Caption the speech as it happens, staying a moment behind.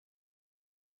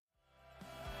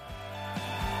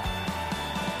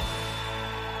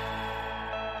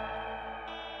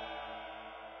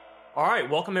All right,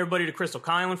 welcome everybody to Crystal,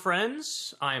 Kyle and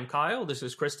Friends. I am Kyle, this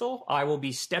is Crystal. I will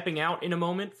be stepping out in a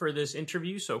moment for this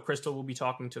interview, so Crystal will be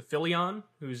talking to Philion,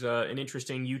 who's an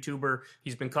interesting YouTuber.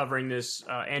 He's been covering this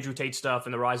Andrew Tate stuff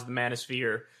and the rise of the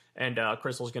manosphere, and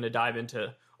Crystal's going to dive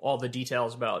into all the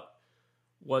details about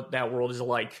what that world is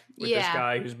like with this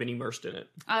guy who's been immersed in it.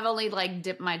 I've only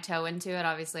dipped my toe into it.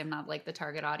 Obviously, I'm not the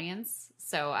target audience.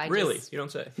 So You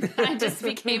don't say. I just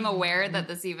became aware that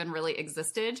this even really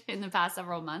existed in the past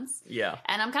several months. Yeah.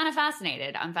 And I'm kind of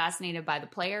fascinated. I'm fascinated by the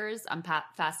players. I'm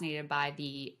fascinated by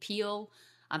the appeal.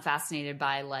 I'm fascinated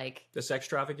by the sex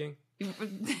trafficking?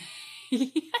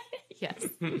 Yes.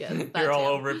 You're all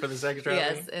over it for the sex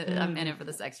trafficking? Yes, I'm in it for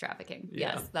the sex trafficking.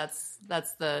 Yeah. Yes,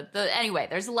 that's the anyway,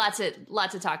 there's a lot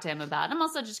to talk to him about. I'm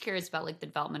also just curious about the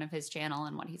development of his channel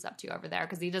and what he's up to over there,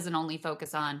 because he doesn't only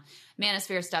focus on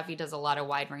manosphere stuff, he does a lot of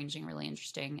wide-ranging, really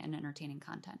interesting and entertaining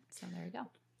content. So there you go.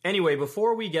 Anyway,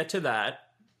 before we get to that,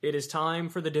 it is time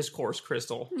for the discourse,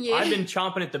 Crystal. Yeah. I've been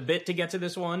chomping at the bit to get to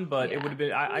this one, but it would have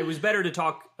been I was better to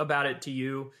talk about it to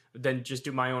you than just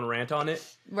do my own rant on it.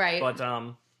 Right.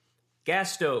 But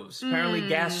gas stoves. Apparently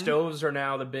gas stoves are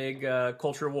now the big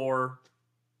culture war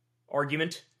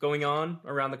argument going on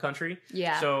around the country.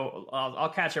 Yeah. So I'll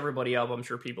catch everybody up. I'm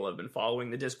sure people have been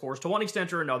following the discourse to one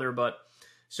extent or another. But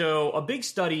so a big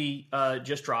study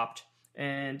just dropped,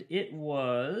 and it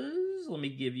was, let me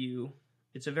give you,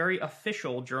 it's a very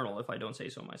official journal, if I don't say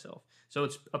so myself. So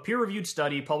it's a peer-reviewed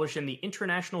study published in the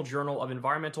International Journal of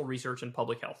Environmental Research and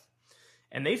Public Health.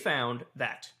 And they found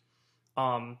that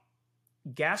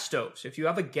gas stoves, if you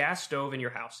have a gas stove in your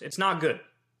house, it's not good.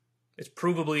 It's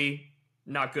provably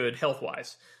not good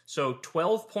health-wise. So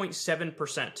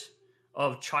 12.7%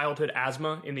 of childhood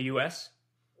asthma in the U.S.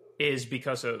 is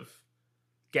because of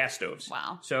gas stoves.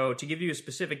 Wow. So to give you a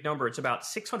specific number, it's about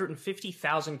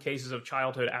 650,000 cases of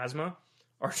childhood asthma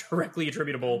are directly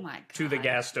attributable to the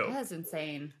gas stove. That's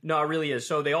insane. No, it really is.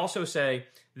 So they also say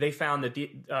they found that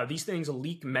these things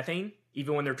leak methane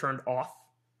even when they're turned off.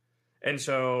 And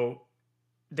so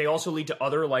they also lead to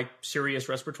other serious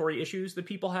respiratory issues that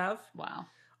people have. Wow.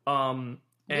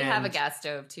 We have a gas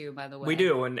stove too, by the way. We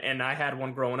do, and I had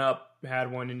one growing up. I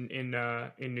had one in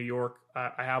New York.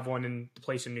 I have one in the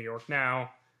place in New York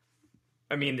now.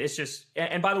 I mean, it's just,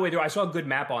 and by the way, I saw a good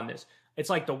map on this. It's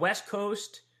the West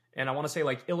Coast, and I want to say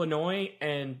Illinois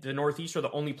and the Northeast are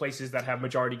the only places that have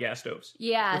majority gas stoves.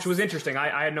 Yeah. Which was interesting.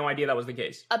 I had no idea that was the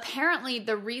case. Apparently,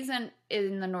 the reason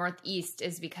in the Northeast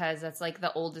is because that's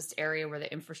the oldest area where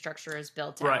the infrastructure is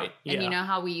built out. Right. Yeah. And you know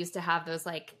how we used to have those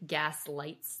gas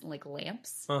lights,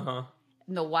 lamps? Uh-huh.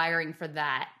 And the wiring for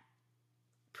that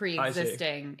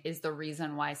pre-existing is the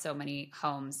reason why so many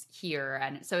homes here,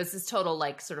 and so it's this total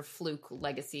sort of fluke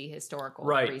legacy historical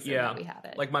reason that we have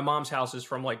it. My mom's house is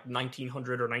from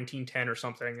 1900 or 1910 or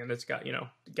something, and it's got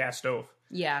gas stove.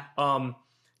 Yeah.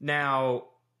 Now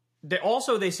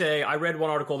they say, I read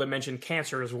one article that mentioned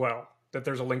cancer as well, that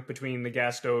there's a link between the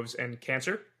gas stoves and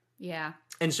cancer. Yeah.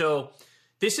 And so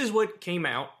this is what came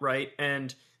out, right?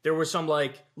 And there were some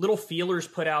little feelers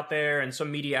put out there, and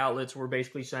some media outlets were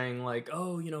basically saying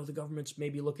the government's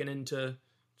maybe looking into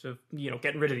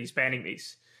getting rid of these, banning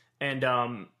these. And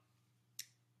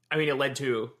it led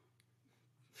to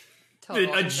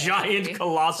a giant,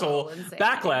 colossal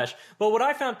backlash. But what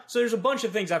I found, so there's a bunch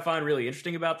of things I find really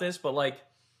interesting about this, but I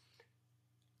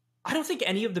don't think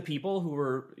any of the people who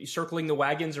were circling the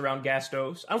wagons around gas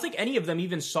stoves, I don't think any of them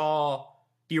even saw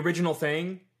the original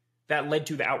thing that led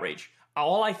to the outrage.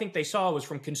 All I think they saw was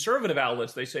from conservative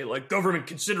outlets. They say, government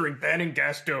considering banning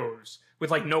gas stoves,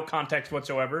 with no context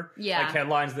whatsoever. Yeah.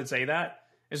 Headlines that say that.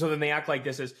 And so then they act like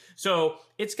this is. So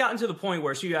it's gotten to the point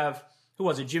where, so you have, who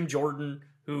was it? Jim Jordan,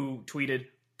 who tweeted,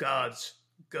 Gods,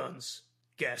 guns,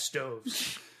 gas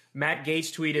stoves. Matt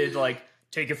Gaetz tweeted,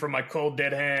 take it from my cold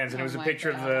dead hands. And it was a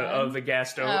picture of the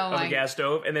gas stove, gas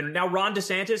stove. And then now Ron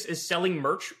DeSantis is selling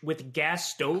merch with gas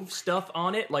stove stuff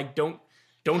on it.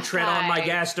 Don't tread on my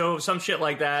gas stove, some shit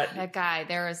like that. That guy,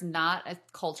 there is not a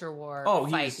culture war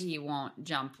fight he won't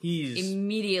jump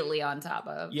immediately on top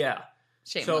of. Yeah.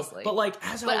 Shamelessly. So, but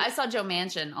I saw Joe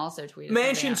Manchin also tweet.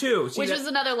 Manchin too. Which is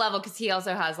another level, because he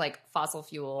also has fossil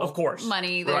fuel of course.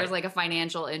 money. There's a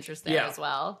financial interest there as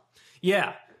well.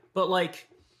 Yeah. But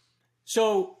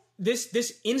so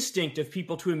this instinct of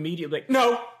people to immediately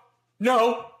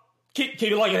no, keep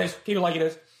it like it is, keep it like it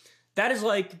is. That is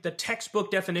the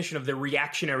textbook definition of the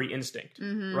reactionary instinct,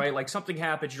 right? Something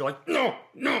happens, you're no,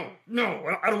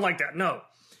 I don't like that, no.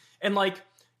 And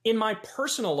in my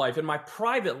personal life, in my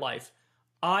private life,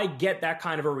 I get that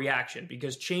kind of a reaction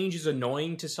because change is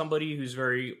annoying to somebody who's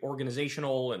very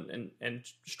organizational and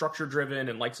structure driven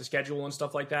and likes a schedule and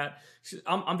stuff like that.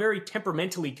 I'm very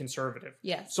temperamentally conservative.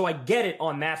 Yes. So I get it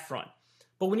on that front.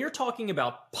 But when you're talking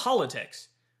about politics,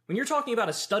 when you're talking about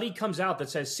a study comes out that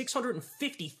says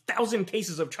 650,000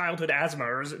 cases of childhood asthma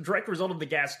are as a direct result of the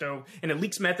gas stove, and it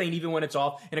leaks methane even when it's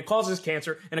off, and it causes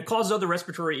cancer, and it causes other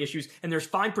respiratory issues, and there's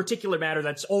fine particulate matter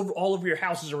that's all over your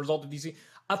house as a result of these things.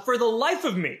 For the life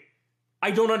of me,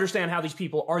 I don't understand how these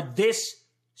people are this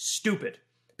stupid.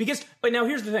 But now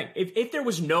here's the thing. If there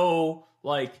was no,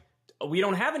 like, we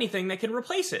don't have anything that can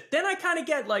replace it, then I kind of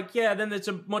get like, yeah, then it's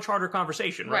a much harder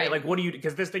conversation, right? Like,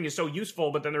 because this thing is so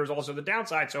useful, but then there's also the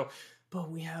downside.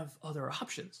 But we have other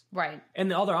options. Right.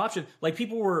 And the other option, like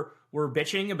people were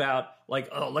bitching about like,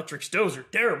 oh, electric stoves are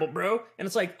terrible, bro. And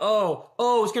it's like, oh,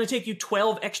 it's going to take you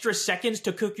 12 extra seconds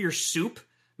to cook your soup.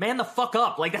 Man the fuck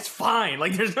up. Like, that's fine.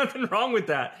 Like, there's nothing wrong with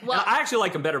that. Well, and I actually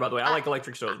like them better, by the way. I like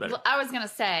electric stoves better. I was going to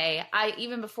say,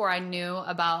 even before I knew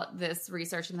about this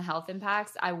research and the health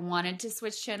impacts, I wanted to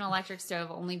switch to an electric stove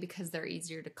only because they're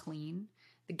easier to clean.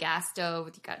 The gas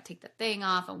stove, you got to take the thing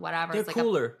off and whatever. They're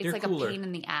cooler. It's like a pain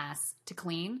in the ass to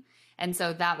clean. And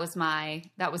so that was my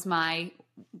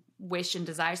wish and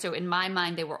desire. So in my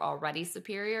mind, they were already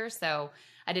superior. So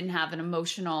I didn't have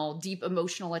an deep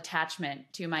emotional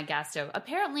attachment to my gas stove.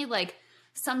 Apparently, like,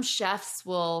 some chefs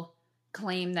will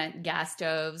claim that gas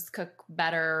stoves cook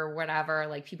better or whatever.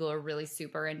 Like, people are really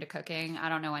super into cooking. I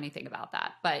don't know anything about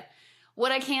that. But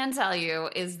what I can tell you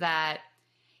is that,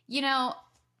 you know,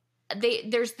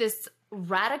 there's this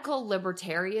radical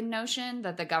libertarian notion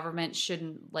that the government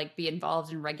shouldn't like be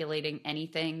involved in regulating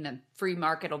anything. The free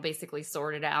market will basically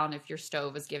sort it out if your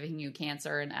stove is giving you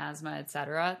cancer and asthma,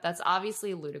 etc. That's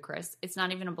obviously ludicrous. It's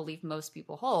not even a belief most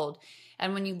people hold.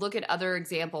 And when you look at other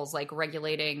examples like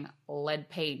regulating lead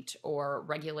paint or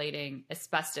regulating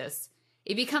asbestos,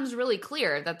 it becomes really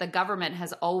clear that the government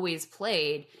has always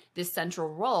played this central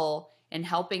role in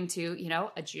helping to, you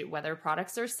know, whether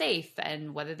products are safe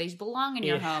and whether they belong in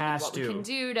your home and what we can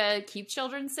do to keep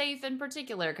children safe in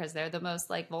particular because they're the most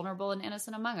like vulnerable and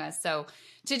innocent among us. So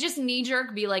to just knee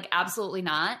jerk be like, absolutely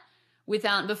not,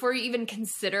 before you even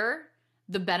consider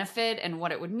the benefit and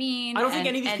what it would mean. I don't think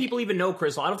any of these people even know,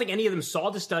 Crystal. I don't think any of them saw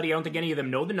the study. I don't think any of them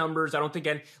know the numbers. I don't think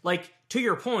to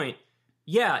your point,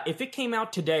 yeah, if it came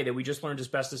out today that we just learned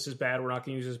asbestos is bad, we're not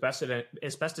going to use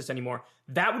asbestos anymore,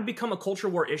 that would become a culture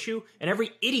war issue, and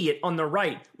every idiot on the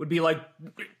right would be like,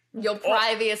 you'll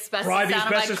pry the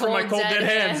asbestos from my cold dead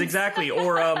hands. Exactly.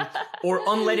 Or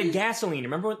unleaded gasoline.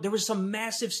 Remember, there was some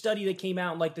massive study that came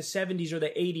out in like the 70s or the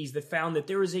 80s that found that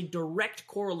there is a direct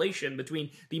correlation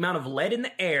between the amount of lead in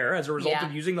the air as a result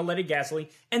of using the leaded gasoline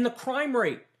and the crime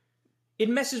rate. It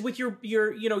messes with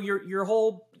your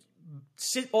whole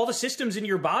all the systems in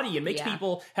your body and makes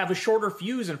people have a shorter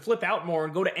fuse and flip out more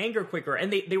and go to anger quicker.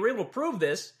 And they were able to prove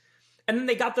this. And then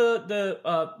they got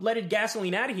the leaded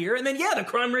gasoline out of here. And then, the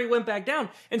crime rate went back down.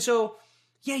 And so,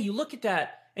 you look at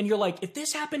that and you're like, if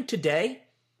this happened today,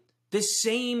 this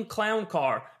same clown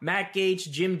car, Matt Gaetz,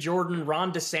 Jim Jordan,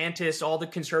 Ron DeSantis, all the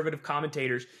conservative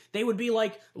commentators, they would be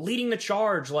like leading the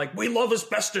charge, like, we love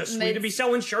asbestos. We could be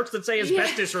selling shirts that say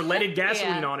asbestos or leaded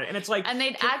gasoline on it. And it's like... And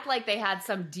they'd act like they had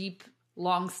some deep,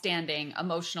 long-standing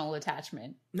emotional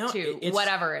attachment to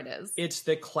whatever it is. It's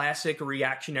the classic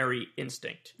reactionary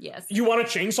instinct. Yes. You want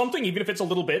to change something, even if it's a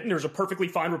little bit, and there's a perfectly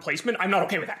fine replacement? I'm not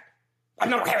okay with that. I'm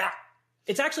not okay with that.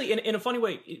 It's actually, in a funny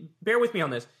way, bear with me on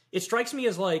this, it strikes me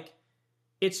as like,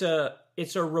 it's a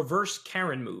reverse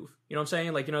Karen move. You know what I'm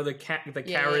saying? Like, you know, the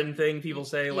Karen thing people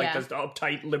say, like, the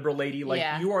uptight liberal lady,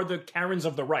 like, you are the Karens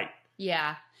of the right.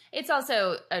 Yeah. It's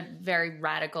also a very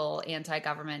radical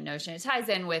anti-government notion. It ties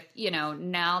in with, you know,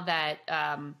 now that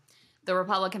the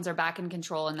Republicans are back in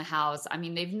control in the House. I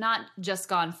mean, they've not just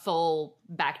gone full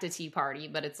back to Tea Party,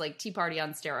 but it's like Tea Party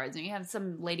on steroids. And you have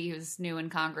some lady who's new in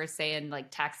Congress saying, like,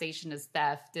 taxation is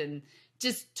theft and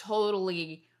just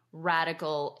totally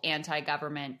radical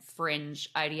anti-government fringe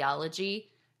ideology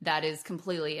that is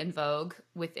completely in vogue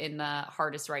within the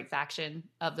hardest right faction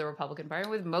of the Republican Party,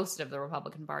 with most of the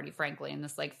Republican Party, frankly. And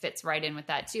this like fits right in with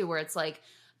that too, where it's like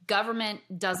government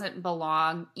doesn't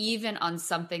belong even on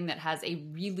something that has a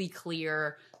really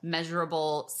clear,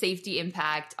 measurable safety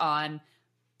impact on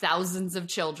thousands of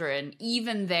children.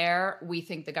 Even there, we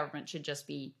think the government should just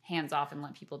be hands off and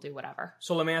let people do whatever.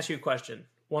 So let me ask you a question.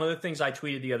 One of the things I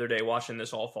tweeted the other day watching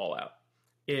this all fall out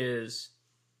is,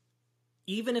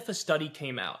 even if a study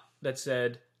came out that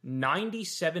said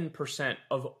 97%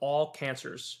 of all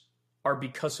cancers are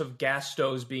because of gas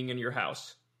stoves being in your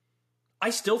house,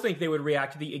 I still think they would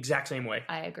react the exact same way.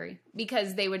 I agree.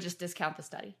 Because they would just discount the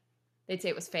study. They'd say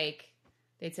it was fake.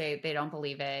 They'd say they don't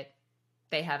believe it.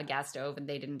 They have a gas stove and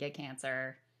they didn't get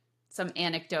cancer. Some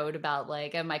anecdote about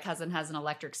like, my cousin has an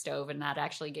electric stove and that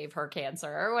actually gave her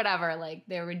cancer or whatever. Like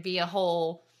there would be a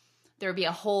whole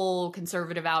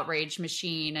conservative outrage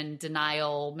machine and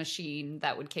denial machine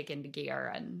that would kick into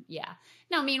gear. And yeah.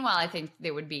 Now, meanwhile, I think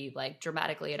they would be like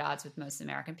dramatically at odds with most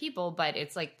American people, but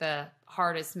it's like the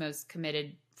hardest, most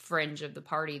committed fringe of the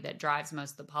party that drives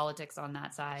most of the politics on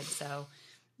that side. So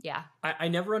yeah. I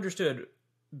never understood.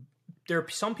 There are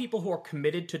some people who are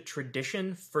committed to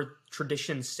tradition for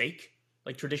tradition's sake.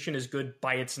 Like, tradition is good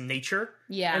by its nature.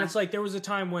 Yeah. And it's like, there was a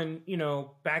time when, you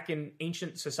know, back in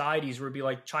ancient societies where it'd be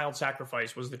like child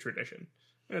sacrifice was the tradition.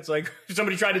 And it's like, if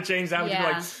somebody tried to change that, would be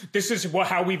like, this is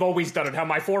how we've always done it, how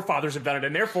my forefathers have done it,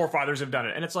 and their forefathers have done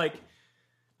it. And it's like,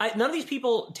 none of these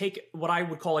people take what I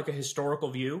would call like a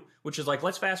historical view, which is like,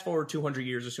 let's fast forward 200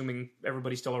 years, assuming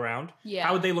everybody's still around. Yeah.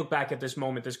 How would they look back at this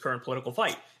moment, this current political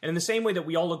fight? And in the same way that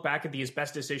we all look back at the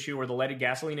asbestos issue or the leaded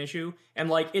gasoline issue, and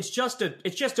like, it's just a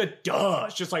duh.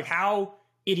 It's just like, how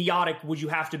idiotic would you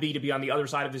have to be on the other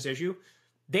side of this issue?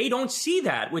 They don't see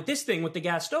that with this thing with the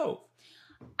gas stove.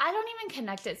 I don't even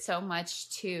connect it so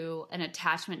much to an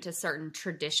attachment to certain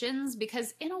traditions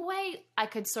because in a way I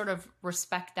could sort of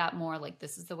respect that more. Like,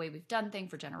 this is the way we've done things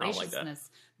for generations and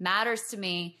this matters to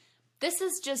me. It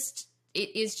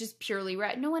is just purely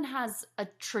right. No one has a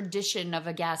tradition of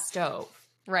a gas stove,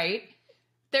 right?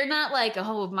 They're not like,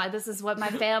 this is what my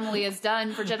family has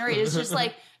done for generations. It's just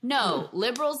like, no,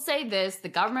 liberals say this, the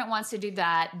government wants to do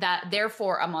that,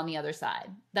 therefore I'm on the other side.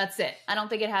 That's it. I don't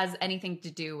think it has anything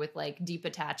to do with like deep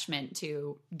attachment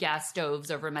to gas stoves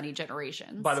over many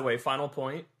generations. By the way, final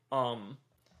point.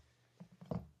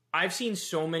 I've seen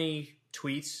so many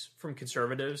tweets from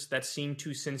conservatives that seem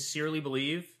to sincerely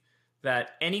believe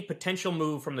that any potential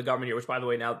move from the government here, which by the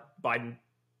way, now Biden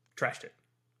trashed it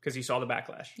because he saw the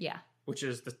backlash. Yeah. Which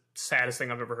is the saddest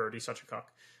thing I've ever heard. He's such a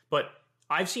cuck. But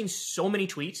I've seen so many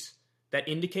tweets that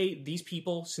indicate these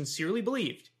people sincerely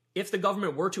believed if the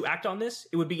government were to act on this,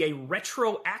 it would be a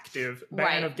retroactive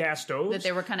ban of gas stoves. That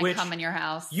they were going to come in your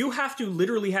house. You have to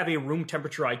literally have a room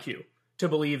temperature IQ to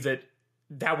believe that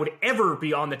that would ever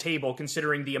be on the table,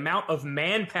 considering the amount of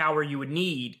manpower you would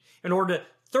need in order to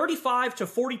 35 to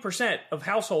 40% of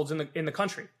households in the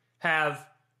country have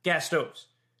gas stoves.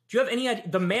 Do you have any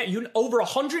idea? Over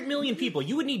 100 million people,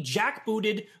 you would need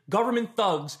jackbooted government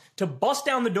thugs to bust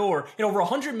down the door in over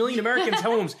 100 million Americans'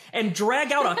 homes and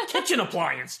drag out a kitchen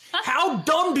appliance. How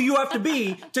dumb do you have to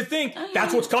be to think,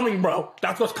 that's what's coming, bro?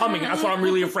 That's what's coming. That's what I'm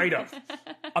really afraid of.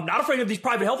 I'm not afraid of these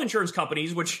private health insurance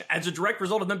companies, which, as a direct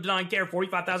result of them denying care,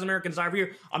 45,000 Americans die every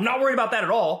year. I'm not worried about that at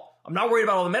all. I'm not worried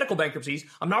about all the medical bankruptcies.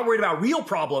 I'm not worried about real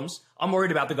problems. I'm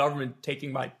worried about the government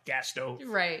taking my gas stove.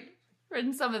 Right.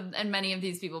 And many of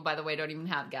these people, by the way, don't even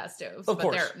have gas stoves. Of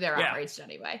course. They're outraged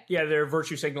anyway. Yeah, they're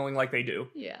virtue signaling like they do.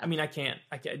 Yeah. I mean, I can't.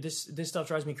 This stuff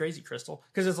drives me crazy, Crystal.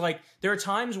 Because it's like, there are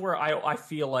times where I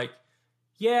feel like,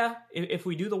 yeah, if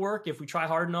we do the work, if we try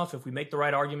hard enough, if we make the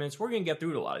right arguments, we're going to get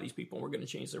through to a lot of these people and we're going to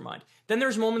change their mind. Then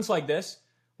there's moments like this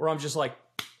where I'm just like,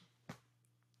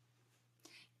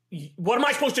 what am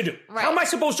I supposed to do? Right. How am I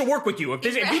supposed to work with you? If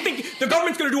you think the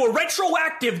government's going to do a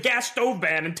retroactive gas stove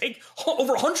ban and take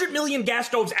over 100 million gas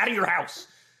stoves out of your house,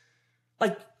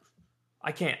 like,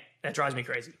 I can't. That drives me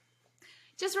crazy.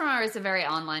 Just remember, it's a very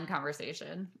online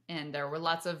conversation, and there were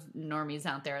lots of normies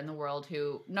out there in the world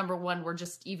who, number one, were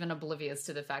just even oblivious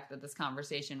to the fact that this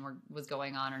conversation was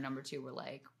going on, or number two, were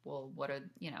like, well,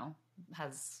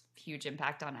 has huge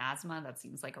impact on asthma? That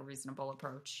seems like a reasonable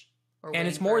approach. And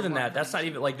it's more than that. That's not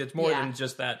even like, it's more than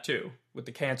just that too, with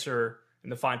the cancer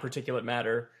and the fine particulate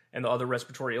matter and the other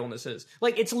respiratory illnesses.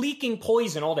 Like, it's leaking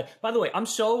poison all day. By the way, I'm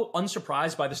so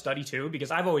unsurprised by the study too, because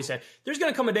I've always said there's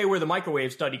going to come a day where the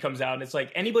microwave study comes out and it's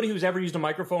like, anybody who's ever used a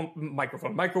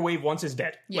microwave once is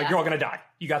dead. Yeah. Like, you're all going to die.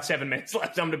 You got 7 minutes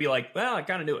left. I'm going to be like, well, I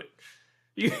kind of knew it.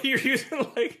 You're using,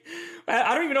 like,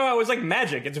 I don't even know how it's like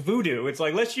magic. It's voodoo. It's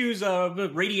like, let's use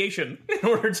radiation in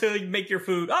order to make your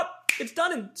food up. It's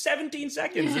done in 17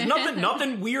 seconds. There's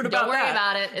nothing weird about that. Don't worry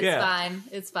about it. It's fine.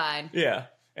 It's fine. Yeah.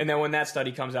 And then when that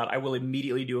study comes out, I will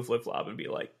immediately do a flip-flop and be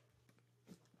like,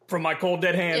 from my cold,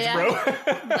 dead hands, bro.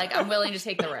 Like, I'm willing to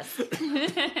take the risk.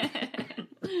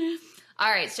 All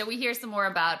right. Shall we hear some more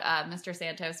about Mr.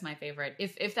 Santos, my favorite,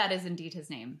 if that is indeed his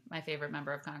name, my favorite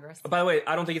member of Congress? By the way,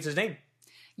 I don't think it's his name.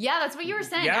 Yeah, that's what you were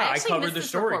saying. Yeah, I covered missed the this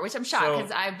story, report, which I'm shocked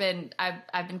because I've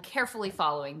been carefully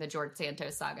following the George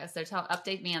Santos saga. So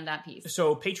update me on that piece.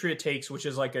 So Patriot Takes, which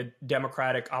is like a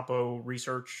Democratic Oppo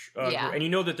research group, and you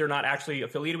know that they're not actually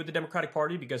affiliated with the Democratic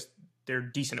Party because they're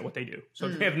decent at what they do. So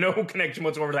they have no connection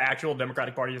whatsoever to the actual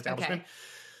Democratic Party establishment. Okay.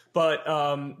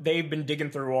 But they've been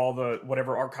digging through all the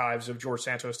whatever archives of George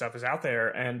Santos stuff is out there,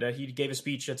 and he gave a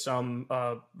speech at some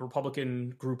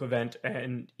Republican group event,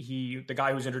 and the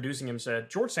guy who's introducing him said,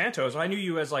 "George Santos, I knew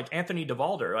you as like Anthony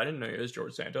DeValder. I didn't know you as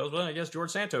George Santos, but I guess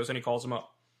George Santos," and he calls him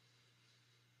up.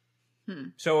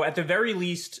 So at the very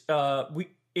least,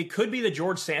 it could be that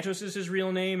George Santos is his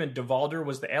real name and DeValder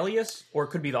was the alias, or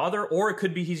it could be the other, or it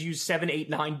could be he's used 7, 8,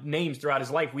 9 names throughout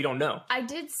his life. We don't know. I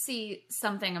did see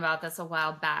something about this a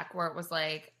while back where it was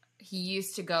like he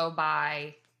used to go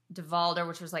by DeValder,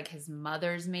 which was like his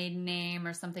mother's maiden name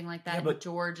or something like that. Yeah, but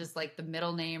George is like the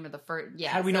middle name or the first. Yeah.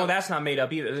 How do we know that's not made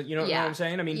up either? You know what I'm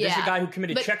saying? I mean, this is a guy who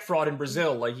committed check fraud in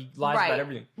Brazil. Like, he lies about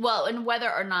everything. Well, and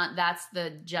whether or not that's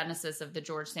the genesis of the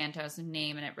George Santos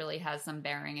name and it really has some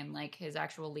bearing in like his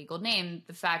actual legal name,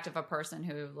 the fact of a person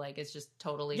who like is just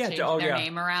totally changed their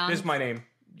name around. This is my name.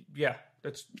 Yeah.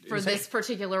 That's for insane. This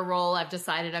particular role, I've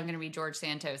decided I'm going to be George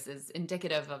Santos is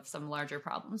indicative of some larger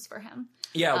problems for him.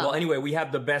 Yeah, well, anyway, we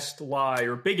have the best lie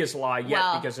or biggest lie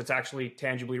yet because it's actually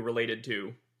tangibly related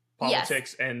to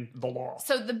politics and the law.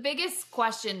 So the biggest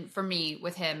question for me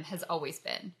with him has always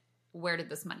been, where did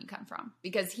this money come from?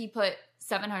 Because he put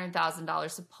 $700,000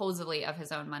 supposedly of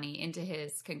his own money into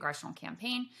his congressional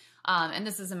campaign. And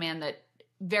this is a man that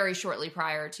very shortly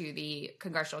prior to the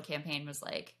congressional campaign was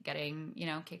like getting,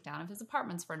 kicked out of his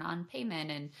apartments for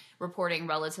non-payment and reporting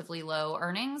relatively low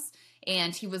earnings.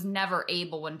 And he was never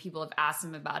able, when people have asked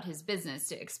him about his business,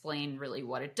 to explain really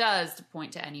what it does, to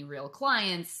point to any real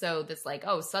clients. So this like,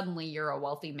 oh, suddenly you're a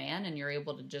wealthy man and you're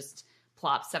able to just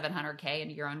plop $700K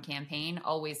into your own campaign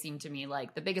always seemed to me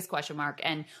like the biggest question mark.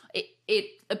 And it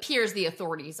appears the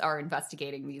authorities are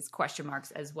investigating these question marks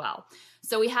as well.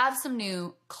 So we have some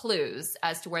new clues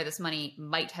as to where this money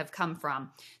might have come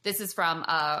from. This is from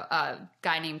a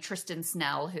guy named Tristan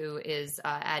Snell, who is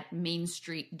at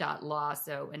mainstreet.law.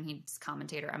 And he's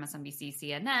commentator, MSNBC,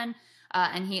 CNN.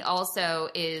 And he also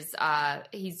is,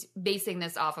 he's basing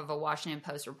this off of a Washington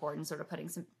Post report and sort of putting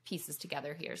some pieces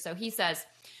together here. So he says,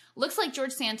 looks like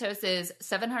George Santos's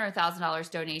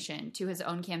 $700,000 donation to his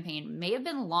own campaign may have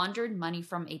been laundered money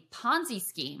from a Ponzi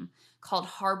scheme called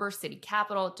Harbor City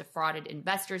Capital, defrauded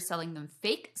investors, selling them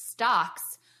fake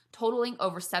stocks totaling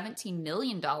over $17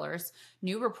 million.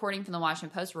 New reporting from the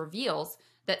Washington Post reveals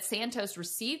that Santos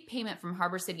received payment from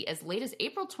Harbor City as late as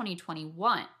April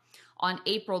 2021. On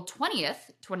April 20th,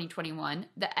 2021,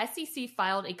 the SEC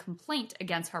filed a complaint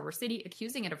against Harbor City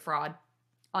accusing it of fraud.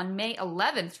 On May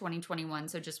 11th, 2021,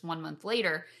 so just 1 month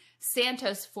later,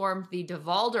 Santos formed the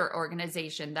DeValder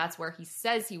organization. That's where he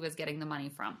says he was getting the money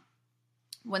from.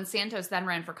 When Santos then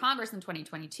ran for Congress in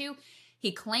 2022,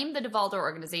 he claimed the DeValder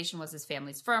organization was his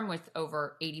family's firm with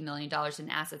over $80 million in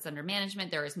assets under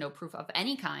management. There is no proof of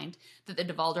any kind that the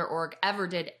DeValder org ever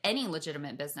did any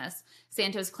legitimate business.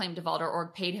 Santos claimed DeValder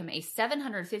org paid him a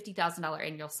 $750,000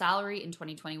 annual salary in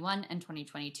 2021 and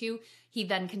 2022. He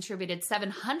then contributed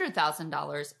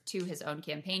 $700,000 to his own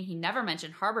campaign. He never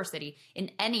mentioned Harbor City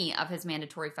in any of his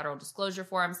mandatory federal disclosure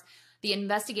forms. The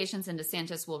investigations into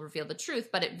Santos will reveal the truth,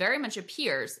 but it very much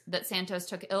appears that Santos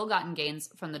took ill-gotten gains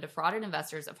from the defrauded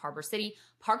investors of Harbor City,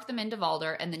 parked them in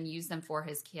DeValder, and then used them for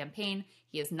his campaign.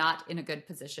 He is not in a good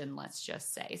position, let's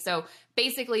just say. So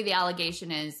basically the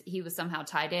allegation is he was somehow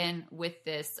tied in with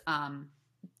this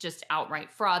just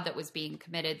outright fraud that was being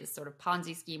committed, this sort of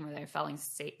Ponzi scheme where they're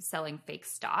selling fake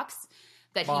stocks.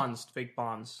 Fake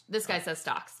bonds. This guy says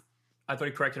stocks. I thought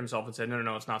he corrected himself and said,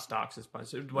 no, it's not stocks. It's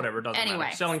whatever. It doesn't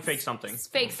matter. Selling fake something.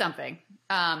 Fake something.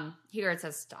 Here it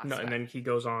says stocks. No, and then he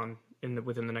goes on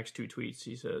within the next two tweets.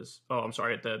 He says,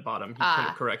 at the bottom.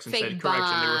 He corrects and said,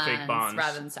 correction, they were fake bonds.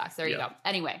 Rather than stocks. There you go.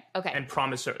 Anyway, okay. And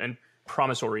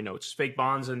promissory notes. Fake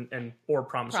bonds or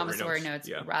promissory notes.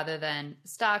 Rather than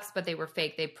stocks, but they were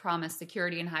fake. They promised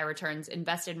security and high returns,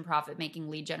 invested in profit-making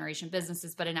lead generation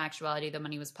businesses, but in actuality, the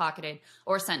money was pocketed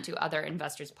or sent to other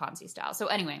investors Ponzi style. So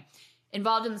anyway,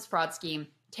 involved in this fraud scheme,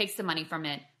 takes the money from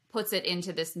it, puts it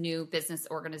into this new business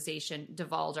organization,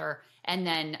 DeValder, and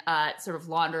then sort of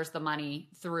launders the money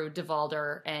through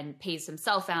DeValder and pays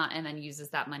himself out and then uses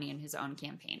that money in his own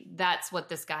campaign. That's what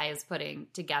this guy is putting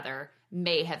together,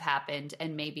 may have happened,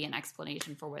 and may be an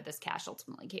explanation for where this cash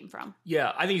ultimately came from.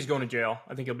 Yeah, I think he's going to jail.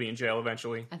 I think he'll be in jail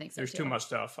eventually. I think so, There's too much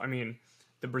stuff. I mean,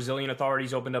 the Brazilian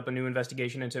authorities opened up a new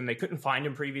investigation into him. They couldn't find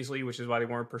him previously, which is why they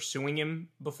weren't pursuing him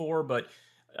before, but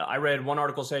I read one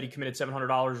article said he committed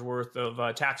 $700 worth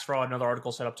of tax fraud. Another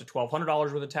article said up to $1,200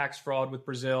 worth of tax fraud with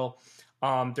Brazil.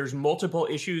 There's multiple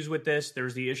issues with this.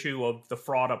 There's the issue of the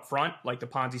fraud up front, like the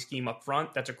Ponzi scheme up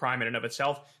front. That's a crime in and of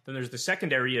itself. Then there's the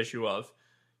secondary issue of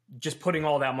just putting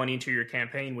all that money into your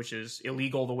campaign, which is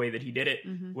illegal the way that he did it,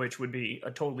 which would be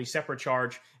a totally separate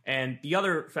charge. And the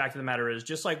other fact of the matter is,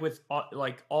 just like with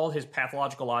like all his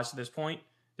pathological lies to this point,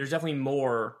 there's definitely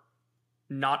more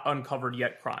not uncovered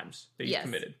yet crimes that he's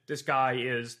committed. This guy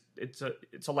it's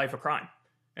a life of crime,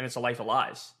 and it's a life of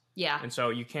lies. Yeah. And so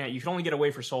you can only get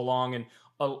away for so long. And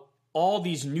all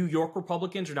these New York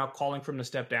Republicans are now calling for him to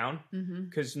step down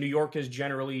because New York is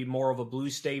generally more of a blue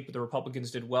state, but the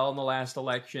Republicans did well in the last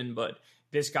election. But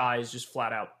this guy is just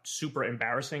flat out super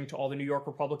embarrassing to all the New York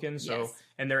Republicans. So,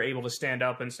 and they're able to stand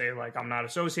up and say, like, I'm not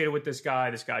associated with this guy.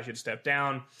 This guy should step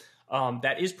down.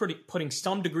 That is putting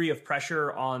some degree of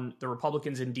pressure on the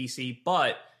Republicans in D.C.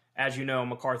 But as you know,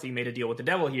 McCarthy made a deal with the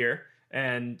devil here.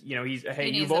 And, you know, you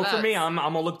vote for me, I'm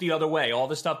going to look the other way. All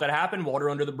the stuff that happened, water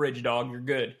under the bridge, dog. You're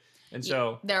good. And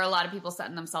so there are a lot of people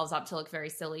setting themselves up to look very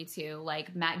silly too.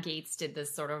 Like Matt Gaetz did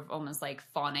this sort of almost like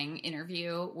fawning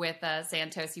interview with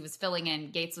Santos. He was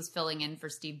Gaetz was filling in for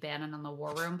Steve Bannon on the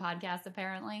War Room podcast,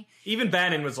 apparently. Even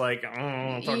Bannon was like,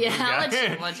 oh,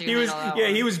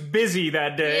 he was busy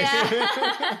that day.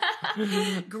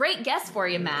 Yeah. Great guess for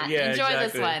you, Matt. Yeah, enjoy exactly.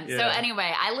 this one. Yeah. So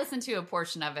anyway, I listened to a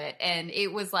portion of it, and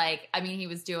it was like, I mean, he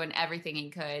was doing everything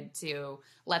he could to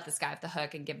let this guy off the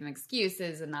hook and give him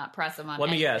excuses and not press him on Let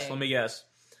me guess.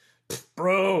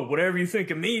 Bro, whatever you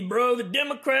think of me, bro, the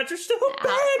Democrats are so bad.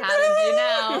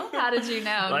 How did you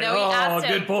know? Like, No, he asked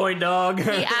him. Good point, dog.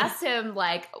 He asked him,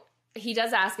 like, he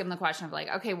does ask him the question of, like,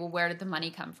 okay, well, where did the money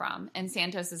come from? And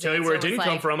Santos' Tell you where it didn't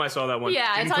come from. I saw that one.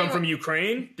 Yeah, didn't come from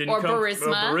Ukraine. Didn't or come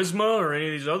Burisma. Or any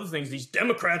of these other things these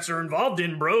Democrats are involved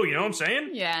in, bro. You know what I'm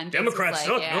saying? Yeah. And Democrats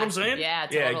suck. Yeah. You know what I'm saying? Yeah,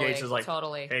 totally. Yeah, Gaetz is like,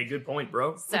 totally. Hey, good point,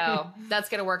 bro. So that's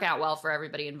going to work out well for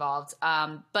everybody involved.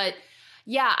 But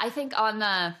yeah, I think on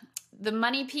the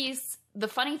money piece, the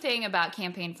funny thing about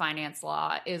campaign finance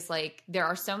law is, like, there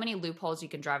are so many loopholes you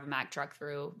can drive a Mack truck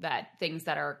through, that things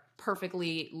that are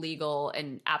perfectly legal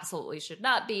and absolutely should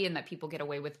not be, and that people get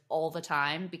away with all the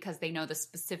time because they know the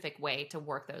specific way to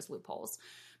work those loopholes.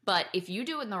 But if you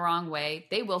do it in the wrong way,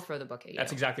 they will throw the book at you.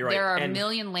 That's exactly right. There are a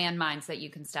million landmines that you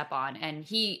can step on, and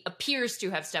he appears to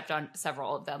have stepped on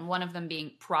several of them, one of them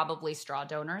being probably straw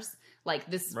donors.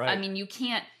 Like this, right. I mean, you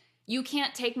can't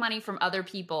take money from other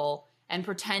people and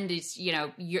pretend it's,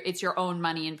 it's your own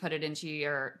money and put it into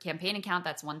your campaign account.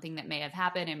 That's one thing that may have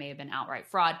happened. It may have been outright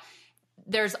fraud.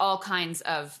 There's all kinds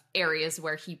of areas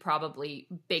where he probably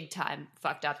big time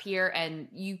fucked up here, and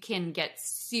you can get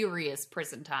serious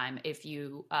prison time if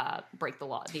you break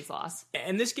these laws.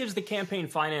 And this gives the campaign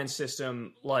finance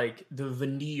system like the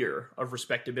veneer of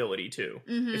respectability too.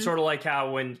 Mm-hmm. It's sort of like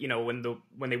how when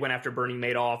they went after Bernie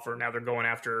Madoff, or now they're going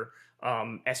after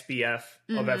SBF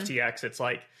of FTX. It's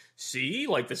like, see,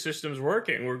 like, the system's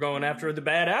working. We're going after the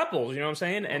bad apples. You know what I'm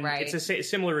saying? And It's a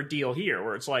similar deal here,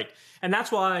 where it's like, and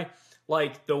that's why,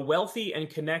 like, the wealthy and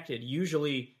connected,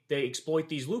 usually they exploit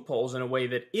these loopholes in a way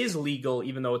that is legal,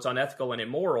 even though it's unethical and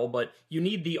immoral. But you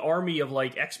need the army of,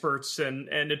 like, experts and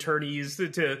attorneys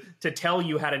to tell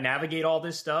you how to navigate all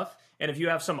this stuff. And if you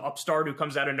have some upstart who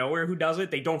comes out of nowhere who does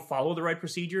it, they don't follow the right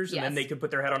procedures, and then they can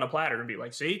put their head on a platter and be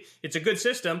like, see, it's a good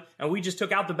system, and we just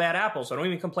took out the bad apples, so don't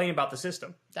even complain about the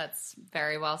system. That's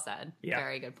very well said. Yeah.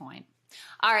 Very good point.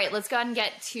 All right, let's go ahead and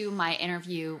get to my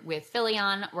interview with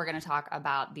Philion. We're going to talk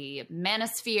about the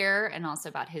Manosphere and also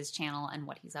about his channel and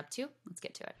what he's up to. Let's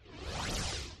get to it.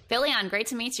 Philion, great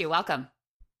to meet you. Welcome.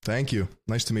 Thank you.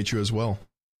 Nice to meet you as well.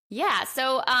 Yeah.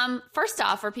 So first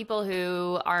off, for people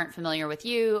who aren't familiar with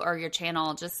you or your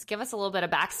channel, just give us a little bit of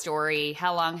backstory.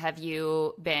 How long have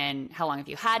you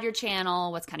had your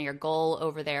channel? What's kind of your goal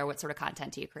over there? What sort of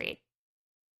content do you create?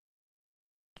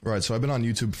 Right. So I've been on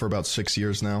YouTube for about 6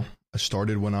 years now. I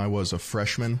started when I was a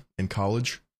freshman in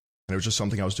college, and it was just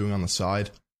something I was doing on the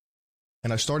side.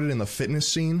 And I started in the fitness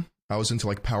scene. I was into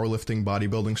like powerlifting,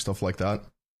 bodybuilding, stuff like that.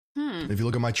 If you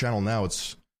look at my channel now,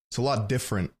 it's a lot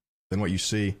different than what you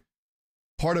see.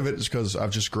 Part of it is because I've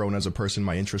just grown as a person,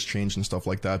 my interests changed and stuff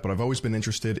like that, but I've always been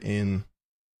interested in,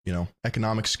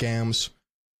 economic scams,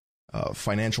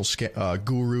 financial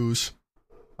gurus,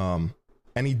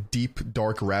 any deep,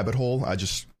 dark rabbit hole I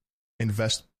just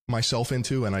invest myself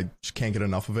into, and I just can't get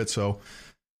enough of it. So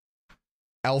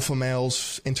alpha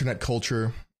males, internet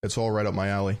culture, it's all right up my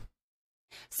alley.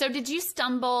 So did you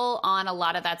stumble on a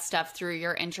lot of that stuff through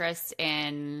your interest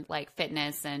in like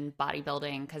fitness and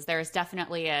bodybuilding? Because there's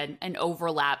definitely an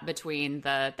overlap between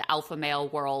the alpha male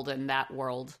world and that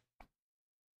world.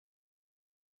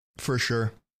 For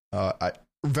sure.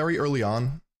 Very early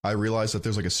on, I realized that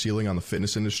there's like a ceiling on the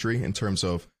fitness industry in terms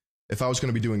of if I was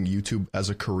going to be doing YouTube as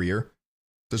a career,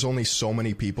 there's only so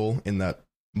many people in that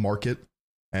market,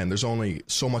 and there's only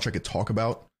so much I could talk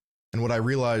about. And what I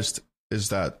realized is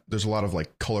that there's a lot of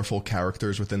like colorful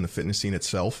characters within the fitness scene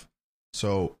itself.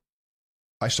 So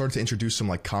I started to introduce some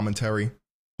like commentary,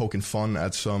 poking fun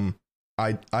at some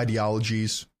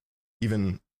ideologies,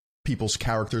 even people's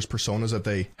characters, personas that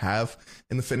they have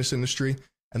in the fitness industry.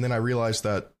 And then I realized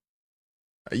that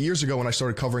years ago when I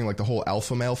started covering like the whole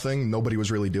alpha male thing, nobody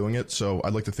was really doing it. So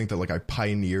I'd like to think that like I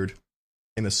pioneered,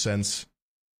 in a sense,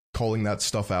 calling that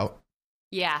stuff out.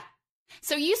 Yeah.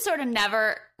 So you sort of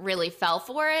never really fell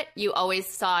for it? You always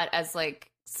saw it as like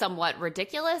somewhat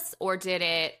ridiculous, or did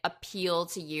it appeal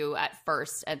to you at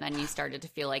first and then you started to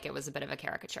feel like it was a bit of a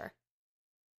caricature?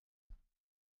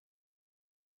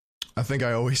 I think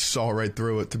I always saw right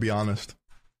through it, to be honest.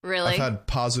 Really? I've had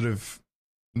positive,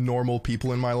 normal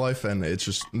people in my life, and it's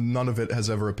just none of it has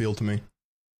ever appealed to me.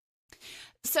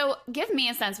 So give me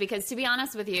a sense, because to be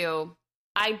honest with you,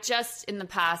 I just in the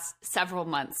past several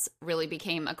months really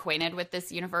became acquainted with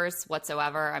this universe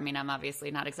whatsoever. I mean, I'm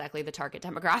obviously not exactly the target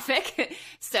demographic.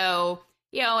 So,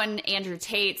 you know, and Andrew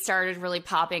Tate started really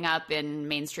popping up in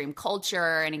mainstream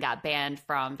culture, and he got banned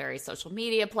from various social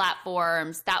media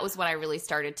platforms. That was when I really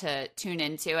started to tune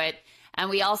into it. And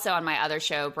we also, on my other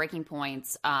show, Breaking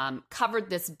Points, covered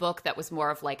this book that was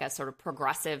more of like a sort of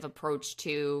progressive approach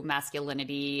to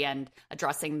masculinity and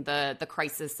addressing the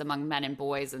crisis among men and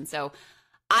boys. And so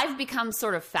I've become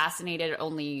sort of fascinated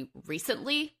only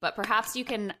recently, but perhaps you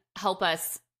can help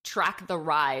us track the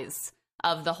rise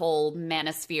of the whole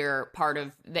manosphere part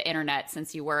of the internet,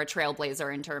 since you were a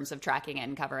trailblazer in terms of tracking it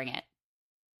and covering it.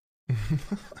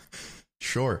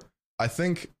 Sure. I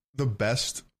think the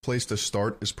best place to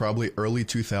start is probably early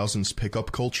 2000s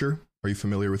pickup culture. Are you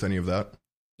familiar with any of that?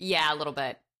 Yeah, a little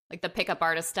bit. Like the pickup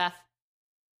artist stuff.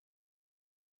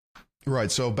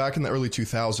 Right. So back in the early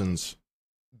 2000s,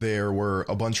 there were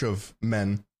a bunch of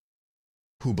men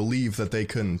who believed that they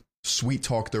can sweet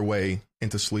talk their way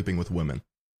into sleeping with women.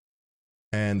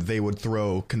 And they would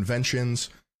throw conventions.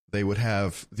 They would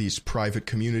have these private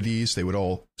communities. They would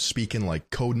all speak in like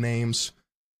code names.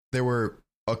 There were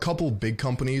a couple big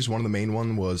companies. One of the main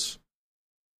one was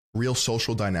Real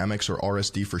Social Dynamics, or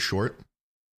RSD for short.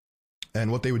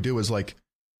 And what they would do is like,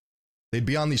 they'd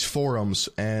be on these forums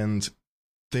and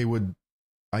they would,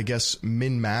 I guess,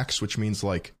 min-max, which means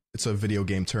like, it's a video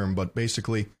game term, but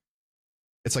basically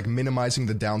it's like minimizing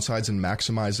the downsides and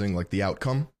maximizing like the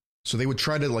outcome. So they would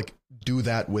try to like do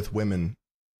that with women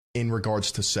in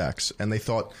regards to sex. And they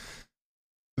thought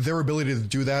their ability to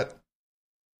do that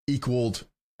equaled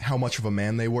how much of a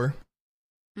man they were.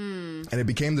 And it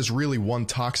became this really, one,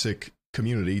 toxic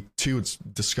community. Two, it's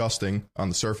disgusting on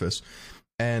the surface.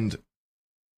 And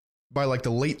by like the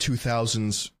late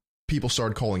 2000s, people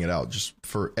started calling it out just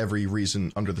for every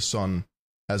reason under the sun,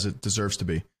 as it deserves to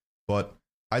be. But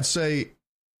I'd say,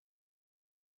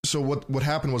 so what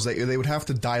happened was they would have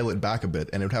to dial it back a bit,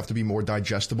 and it would have to be more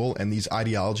digestible. And these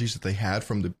ideologies that they had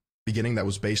from the beginning that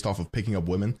was based off of picking up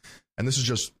women, and this is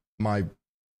just my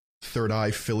third eye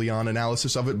Philion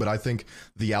analysis of it, but I think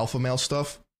the alpha male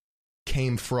stuff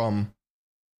came from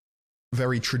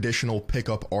very traditional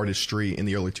pickup artistry in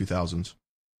the early 2000s.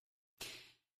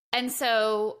 And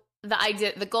so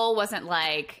the goal wasn't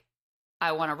like,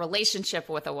 I want a relationship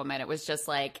with a woman. It was just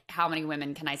like, how many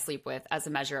women can I sleep with as a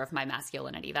measure of my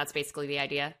masculinity? That's basically the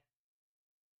idea.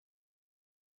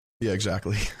 Yeah,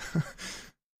 exactly.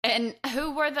 And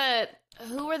who were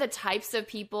the types of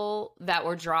people that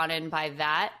were drawn in by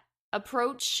that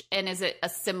approach? And is it a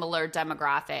similar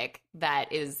demographic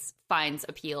that finds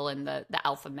appeal in the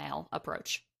alpha male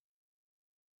approach?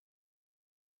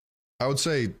 I would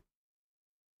say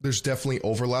there's definitely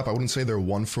overlap. I wouldn't say they're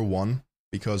one for one,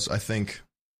 because I think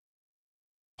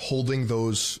holding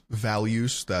those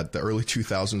values that the early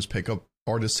 2000s pickup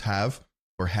artists have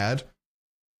or had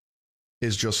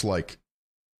is just like,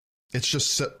 it's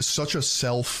just such a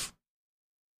self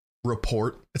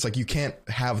report. It's like you can't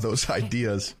have those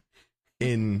ideas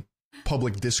in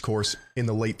public discourse in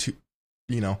the late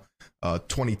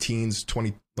 20 teens,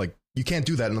 like you can't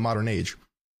do that in the modern age.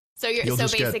 So you'll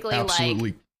just basically get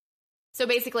absolutely. So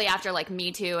basically after like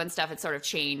Me Too and stuff, it sort of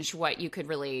changed what you could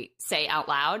really say out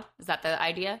loud. Is that the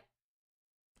idea?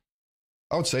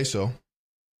 I would say so.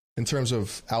 In terms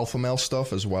of alpha male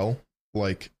stuff as well,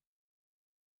 like,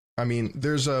 I mean,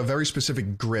 there's a very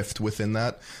specific grift within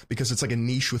that, because it's like a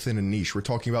niche within a niche. We're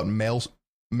talking about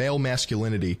male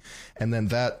masculinity, and then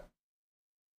that,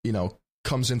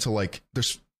 comes into like,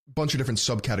 there's a bunch of different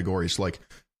subcategories. Like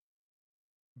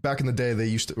back in the day, they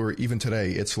used to, or even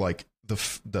today, it's like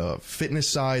the fitness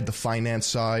side, the finance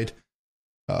side,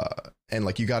 and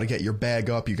like you got to get your bag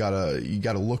up, you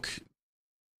gotta look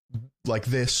like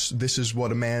this is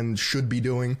what a man should be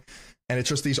doing, and it's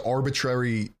just these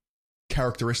arbitrary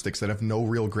characteristics that have no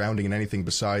real grounding in anything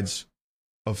besides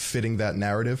of fitting that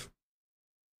narrative.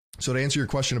 So to answer your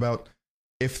question about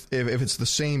if it's the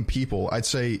same people, I'd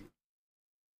say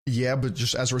yeah, but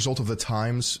just as a result of the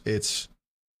times, it's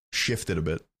shifted a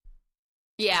bit.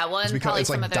 Yeah, well, and probably it's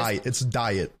like some of those... diet. It's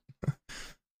diet.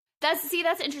 That's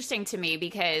interesting to me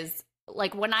because,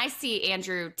 like, when I see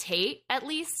Andrew Tate, at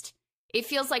least, it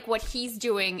feels like what he's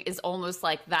doing is almost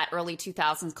like that early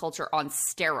 2000s culture on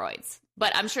steroids.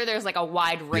 But I'm sure there's like a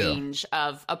wide range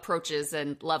of approaches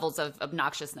and levels of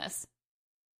obnoxiousness.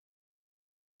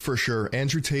 For sure.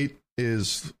 Andrew Tate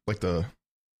is like the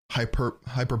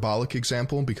hyperbolic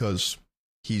example because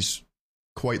he's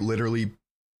quite literally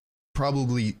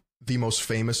probably the most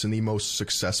famous and the most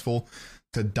successful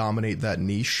to dominate that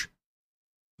niche,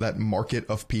 that market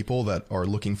of people that are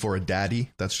looking for a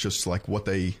daddy. That's just like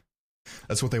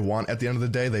that's what they want at the end of the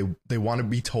day. They want to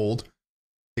be told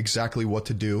exactly what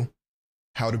to do,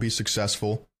 how to be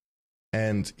successful,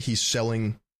 and he's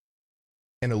selling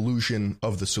an illusion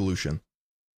of the solution.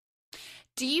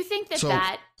 Do you think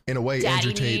that in a way,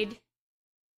 Andrew Tate...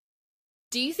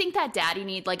 Do you think that daddy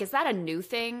need, like, is that a new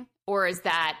thing? Or is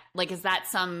that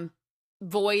some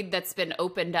void that's been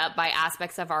opened up by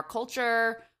aspects of our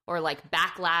culture, or like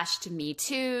backlash to Me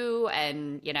Too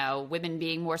and, you know, women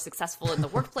being more successful in the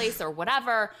workplace or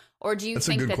whatever? Or do you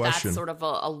think that question. That's sort of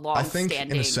a long-standing I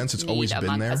think, in a sense, it's always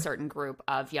been there, a certain group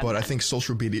of young men? I think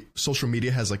social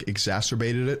media has like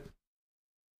exacerbated it.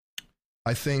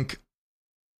 I think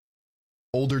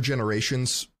older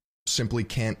generations simply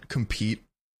can't compete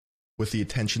with the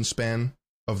attention span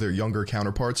of their younger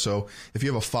counterparts. So if you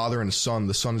have a father and a son,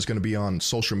 the son is going to be on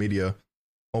social media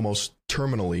almost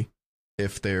terminally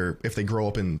if they grow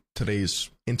up in today's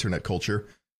internet culture.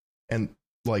 And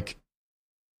like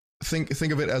think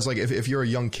of it as like if you're a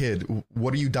young kid,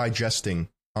 what are you digesting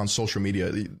on social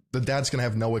media? The dad's going to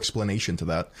have no explanation to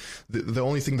that. The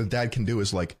only thing the dad can do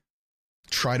is like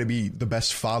try to be the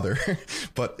best father,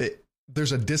 but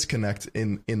there's a disconnect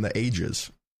in the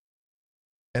ages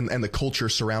and the culture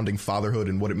surrounding fatherhood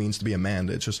and what it means to be a man.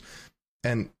 It's just,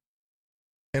 and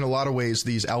in a lot of ways,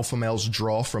 these alpha males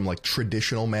draw from like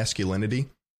traditional masculinity,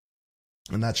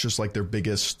 and that's just like their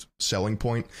biggest selling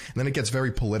point. And then it gets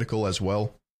very political as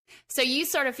well. So you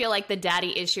sort of feel like the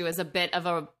daddy issue is a bit of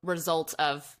a result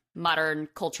of modern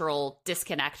cultural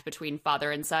disconnect between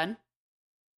father and son?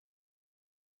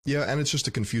 Yeah, and it's just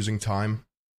a confusing time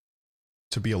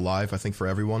to be alive, I think, for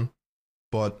everyone.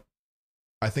 But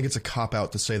I think it's a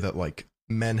cop-out to say that, like,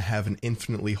 men have an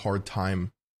infinitely hard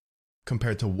time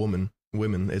compared to women.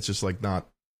 It's just, like, not,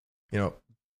 you know,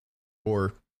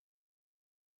 or...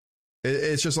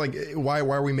 It's just like, why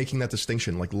are we making that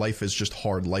distinction? Like, life is just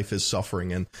hard. Life is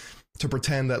suffering. And to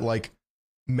pretend that, like,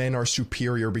 men are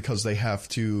superior because they have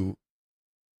to,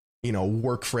 you know,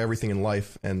 work for everything in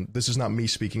life. And this is not me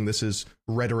speaking. This is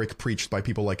rhetoric preached by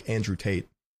people like Andrew Tate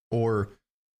or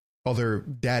other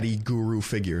daddy guru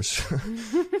figures.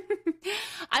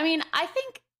 I mean, I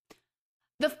think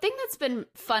the thing that's been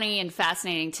funny and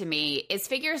fascinating to me is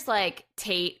figures like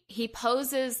Tate. He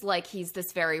poses like he's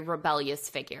this very rebellious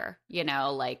figure, you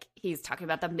know, like he's talking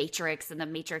about the Matrix and the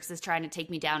Matrix is trying to take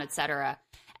me down, etc.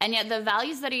 And yet the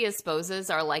values that he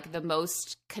espouses are like the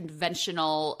most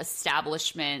conventional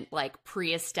establishment, like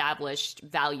pre-established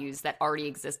values that already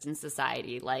exist in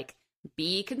society, like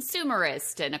be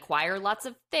consumerist and acquire lots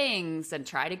of things and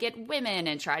try to get women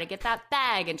and try to get that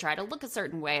bag and try to look a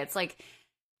certain way. It's like,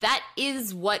 that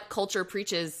is what culture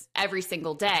preaches every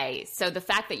single day. So the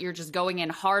fact that you're just going in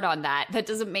hard on that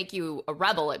doesn't make you a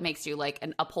rebel. It makes you like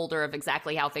an upholder of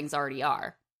exactly how things already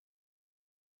are.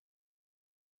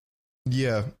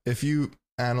 Yeah, if you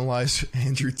analyze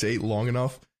Andrew Tate long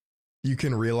enough, you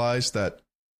can realize that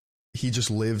he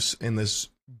just lives in this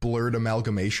blurred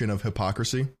amalgamation of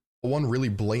hypocrisy. One really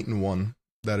blatant one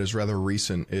that is rather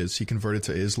recent is he converted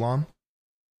to Islam,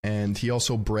 and he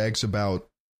also brags about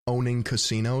owning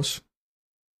casinos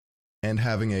and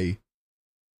having a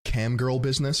cam girl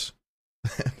business.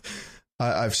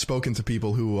 I've spoken to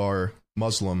people who are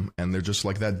Muslim, and they're just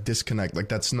like, that disconnect, like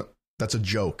that's a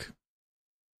joke.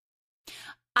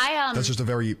 That's just a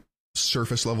very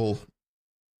surface level.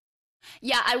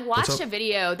 Yeah, I watched a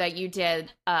video that you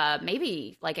did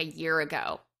maybe like a year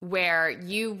ago where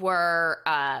you were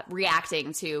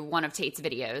reacting to one of Tate's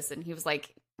videos, and he was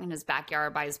like in his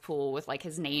backyard by his pool with like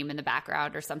his name in the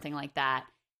background or something like that.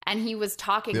 And he was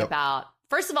talking about,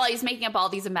 first of all, he's making up all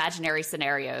these imaginary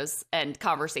scenarios and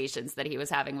conversations that he was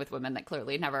having with women that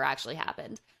clearly never actually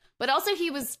happened. But also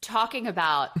he was talking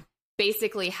about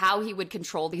basically how he would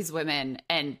control these women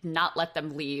and not let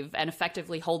them leave and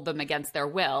effectively hold them against their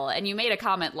will. And you made a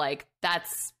comment like,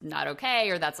 that's not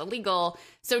okay or that's illegal.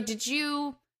 So did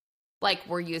you, like,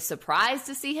 were you surprised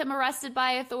to see him arrested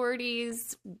by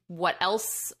authorities? What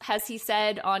else has he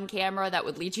said on camera that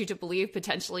would lead you to believe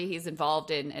potentially he's involved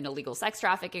in an illegal sex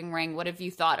trafficking ring? What have you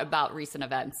thought about recent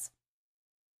events?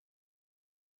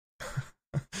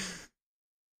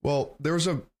 Well, there was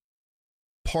a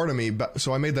part of me,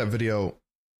 so I made that video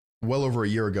well over a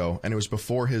year ago, and it was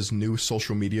before his new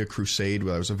social media crusade,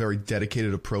 where it was a very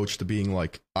dedicated approach to being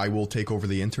like, I will take over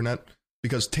the internet,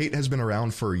 because Tate has been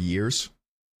around for years,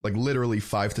 like literally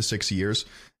 5 to 6 years,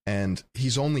 and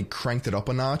he's only cranked it up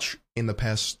a notch in the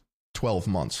past 12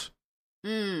 months.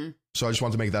 So I just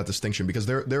wanted to make that distinction, because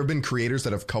there have been creators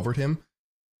that have covered him.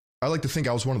 I like to think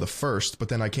I was one of the first, but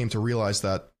then I came to realize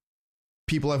that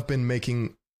people have been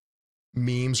making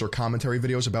memes or commentary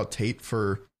videos about Tate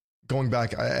for going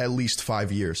back at least 5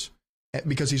 years,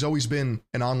 because he's always been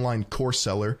an online course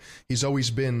seller. He's always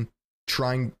been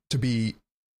trying to be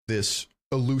this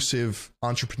elusive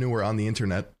entrepreneur on the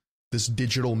internet, this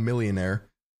digital millionaire.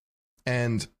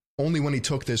 And only when he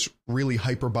took this really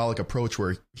hyperbolic approach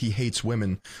where he hates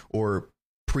women or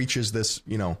preaches this,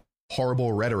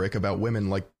 horrible rhetoric about women,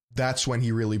 like that's when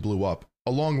he really blew up,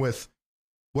 along with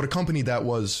what a company that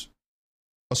was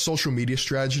a social media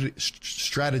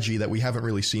strategy that we haven't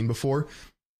really seen before,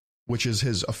 which is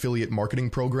his affiliate marketing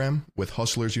program with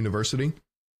Hustlers University.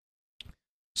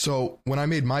 So when I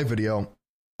made my video,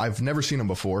 I've never seen him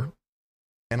before,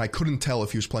 and I couldn't tell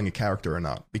if he was playing a character or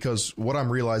not, because what I'm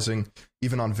realizing,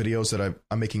 even on videos that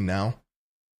I'm making now,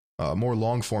 more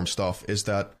long form stuff, is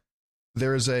that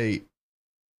there is a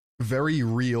very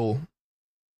real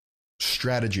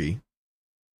strategy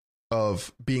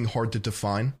of being hard to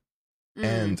define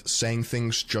and saying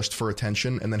things just for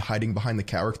attention and then hiding behind the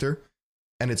character.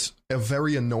 And it's a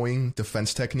very annoying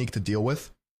defense technique to deal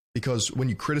with, because when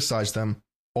you criticize them,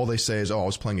 all they say is, oh, I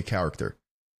was playing a character.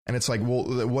 And it's like,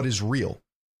 well, what is real?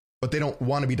 But they don't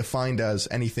want to be defined as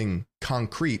anything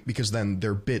concrete, because then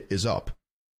their bit is up.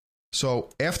 So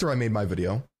after I made my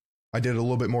video, I did a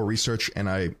little bit more research, and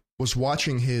I was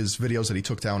watching his videos that he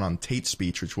took down on Tate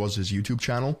Speech, which was his YouTube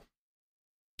channel.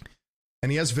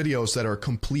 And he has videos that are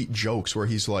complete jokes where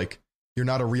he's like, you're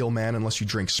not a real man unless you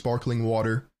drink sparkling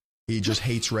water. He just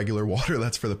hates regular water.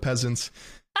 That's for the peasants.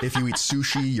 If you eat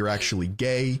sushi, you're actually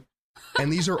gay.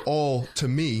 And these are all, to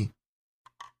me,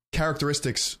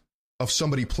 characteristics of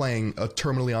somebody playing a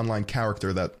terminally online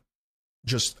character that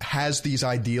just has these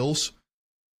ideals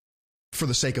for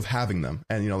the sake of having them.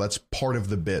 And, that's part of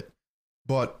the bit.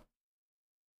 But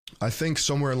I think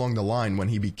somewhere along the line, when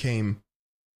he became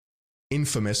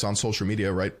infamous on social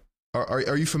media, right?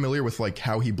 Are you familiar with like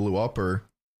how he blew up, or?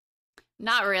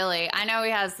 Not really. I know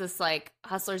he has this like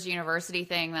Hustlers University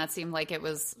thing that seemed like it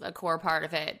was a core part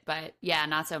of it, but yeah,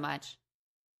 not so much.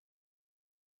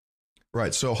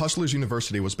 Right. So Hustlers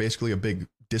University was basically a big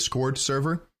Discord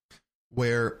server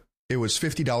where it was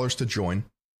 $50 to join.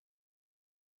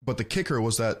 But the kicker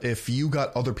was that if you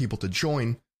got other people to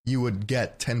join, you would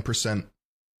get 10%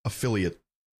 affiliate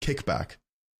kickback.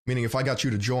 Meaning if I got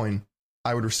you to join,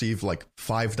 I would receive like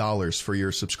 $5 for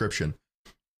your subscription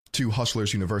to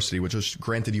Hustlers University, which just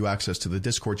granted you access to the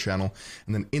Discord channel.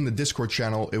 And then in the Discord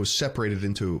channel, it was separated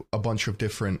into a bunch of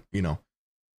different,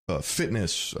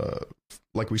 fitness,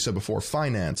 like we said before,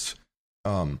 finance,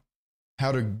 how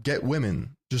to get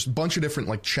women, just a bunch of different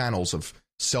like channels of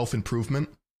self-improvement.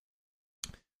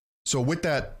 So with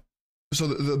that,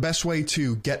 the best way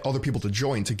to get other people to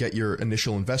join, to get your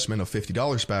initial investment of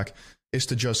 $50 back, is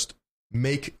to just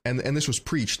make, and this was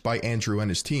preached by Andrew and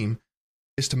his team,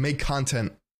 is to make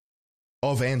content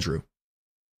of Andrew.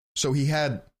 So he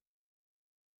had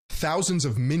thousands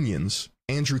of minions,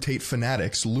 Andrew Tate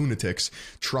fanatics, lunatics,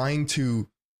 trying to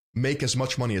make as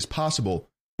much money as possible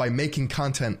by making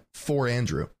content for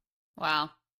Andrew.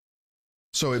 Wow.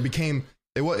 So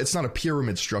it's not a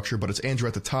pyramid structure, but it's Andrew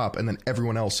at the top and then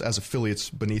everyone else as affiliates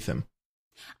beneath him.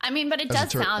 I mean, but it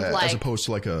does sound like, as opposed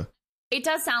to like it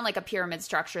does sound like a pyramid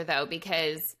structure though,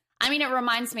 because I mean, it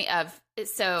reminds me of,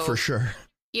 so for sure,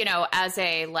 as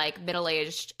a like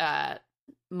middle-aged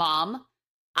mom,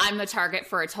 I'm a target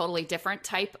for a totally different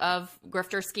type of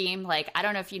grifter scheme. Like, I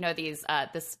don't know if you know these,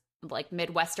 this like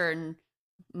Midwestern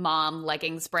mom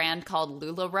leggings brand called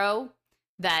LuLaRoe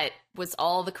that was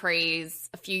all the craze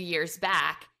a few years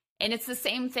back. And it's the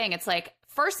same thing. It's like,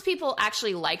 first people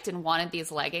actually liked and wanted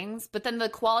these leggings, but then the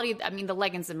quality, I mean, the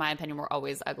leggings in my opinion were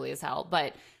always ugly as hell,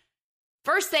 but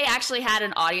first they actually had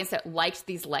an audience that liked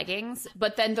these leggings,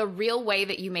 but then the real way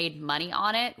that you made money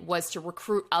on it was to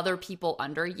recruit other people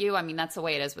under you. I mean, that's the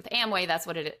way it is with Amway. That's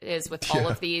what it is with all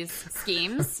of these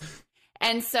schemes.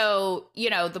 And so,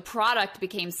 you know, the product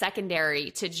became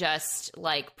secondary to just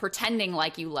like pretending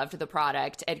like you loved the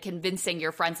product and convincing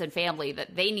your friends and family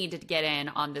that they needed to get in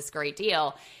on this great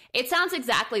deal. It sounds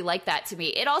exactly like that to me.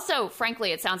 It also,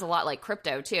 frankly, it sounds a lot like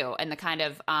crypto too, and the kind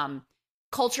of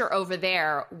culture over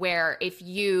there where if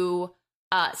you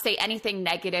say anything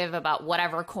negative about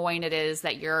whatever coin it is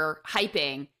that you're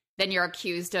hyping, then you're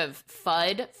accused of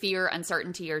FUD, fear,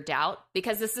 uncertainty, or doubt,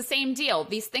 because it's the same deal.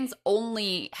 These things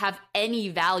only have any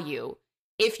value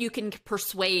if you can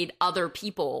persuade other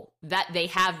people that they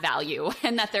have value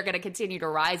and that they're going to continue to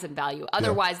rise in value.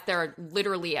 Otherwise, they're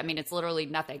literally, I mean, it's literally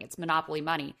nothing. It's monopoly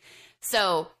money.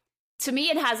 So to me,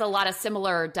 it has a lot of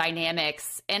similar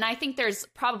dynamics. And I think there's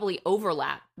probably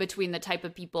overlap between the type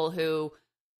of people who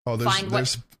find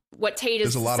what Tate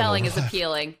is selling is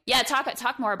appealing. Yeah,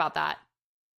 talk more about that.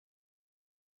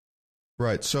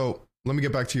 Right. So let me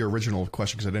get back to your original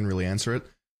question because I didn't really answer it.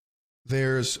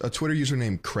 There's a Twitter user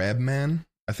named Crabman.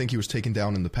 I think he was taken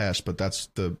down in the past, but that's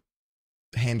the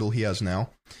handle he has now.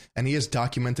 And he has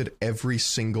documented every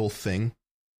single thing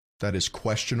that is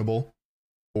questionable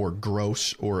or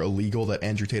gross or illegal that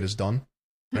Andrew Tate has done.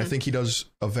 And I think he does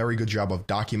a very good job of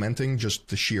documenting just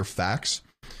the sheer facts.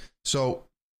 So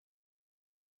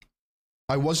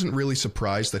I wasn't really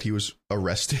surprised that he was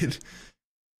arrested.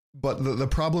 But the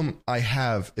problem I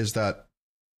have is that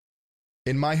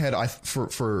in my head,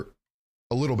 for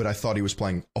a little bit, I thought he was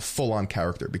playing a full-on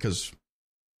character because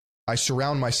I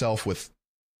surround myself with,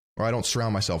 or I don't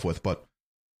surround myself with, but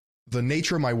the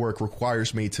nature of my work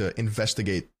requires me to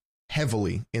investigate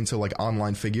heavily into like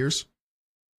online figures.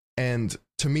 And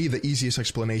to me, the easiest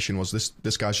explanation was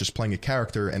this guy's just playing a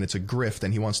character and it's a grift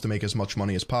and he wants to make as much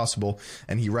money as possible.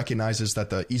 And he recognizes that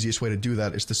the easiest way to do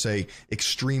that is to say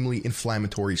extremely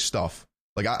inflammatory stuff.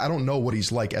 Like, I don't know what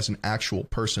he's like as an actual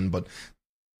person, but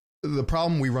the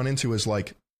problem we run into is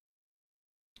like,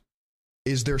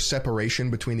 is there separation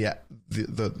between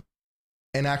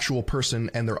an actual person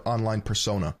and their online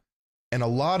persona? And a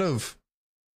lot of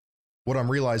what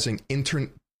I'm realizing,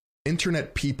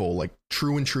 internet people, like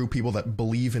true people that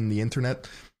believe in the internet,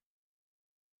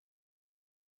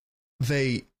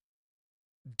 they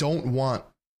don't want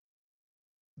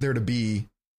there to be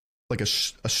like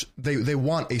they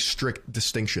want a strict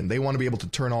distinction. They want to be able to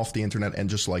turn off the internet and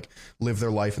just like live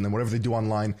their life, and then whatever they do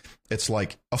online, it's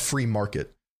like a free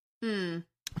market.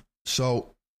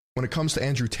 So when it comes to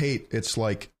Andrew Tate, it's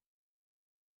like,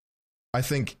 I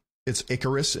think it's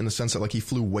Icarus in the sense that like he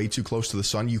flew way too close to the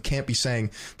sun. You can't be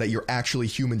saying that you're actually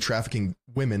human trafficking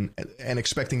women and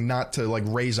expecting not to like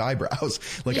raise eyebrows.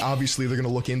 Like obviously they're going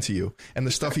to look into you. And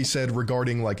the stuff he said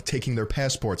regarding like taking their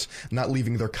passports, not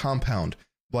leaving their compound,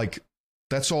 like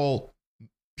that's all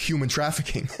human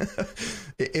trafficking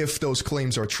if those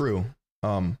claims are true.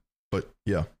 But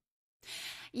yeah.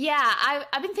 Yeah,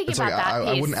 I've been thinking about that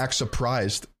piece. I wouldn't act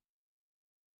surprised.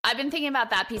 I've been thinking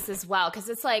about that piece as well, because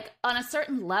it's like, on a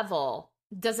certain level,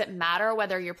 does it matter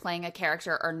whether you're playing a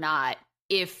character or not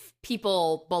if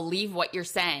people believe what you're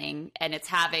saying and it's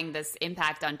having this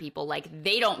impact on people? Like,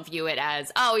 they don't view it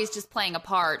as, oh, he's just playing a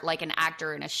part like an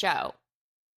actor in a show.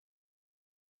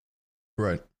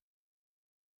 Right.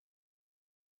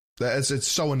 It's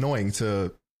so annoying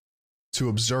to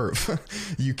observe.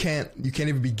 You can't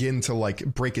even begin to like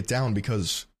break it down,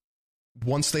 because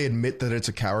once they admit that it's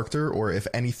a character, or if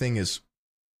anything is,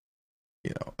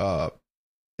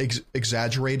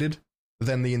 exaggerated,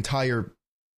 then the entire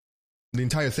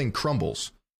thing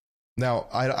crumbles. Now,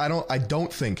 I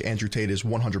don't think Andrew Tate is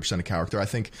 100% a character. I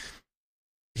think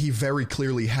he very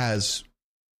clearly has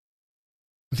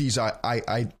these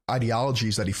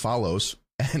ideologies that he follows,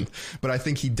 but I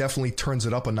think he definitely turns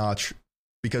it up a notch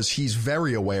because he's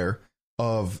very aware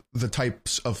of the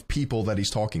types of people that he's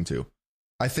talking to.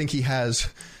 I think he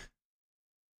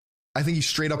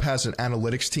straight up has an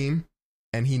analytics team,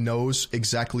 and he knows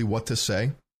exactly what to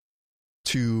say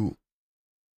to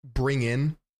bring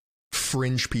in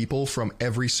fringe people from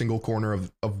every single corner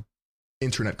of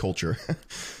internet culture.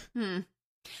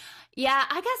 Yeah,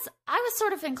 I guess I was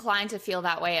sort of inclined to feel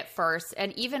that way at first.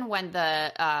 And even when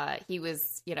he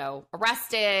was,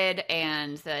 arrested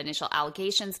and the initial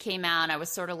allegations came out, I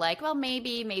was sort of like, well,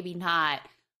 maybe not.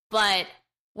 But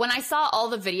when I saw all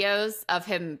the videos of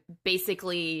him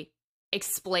basically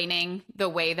explaining the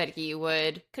way that he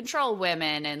would control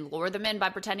women and lure them in by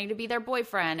pretending to be their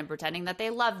boyfriend and pretending that they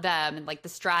love them, and like the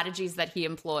strategies that he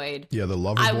employed. Yeah, the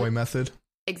lover boy method.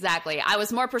 exactly. I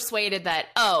was more persuaded that,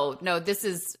 oh, no, this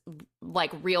is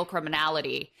like real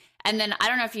criminality. And then I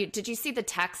don't know if did you see the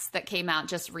text that came out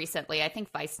just recently? I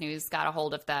think Vice News got a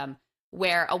hold of them,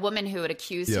 where a woman who had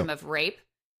accused him of rape,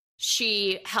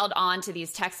 she held on to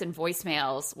these texts and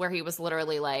voicemails where he was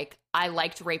literally like, I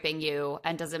liked raping you,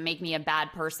 and does it make me a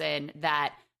bad person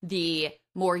that the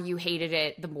more you hated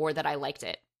it, the more that I liked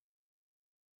it?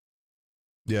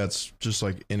 Yeah, it's just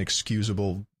like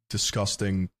inexcusable,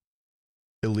 disgusting,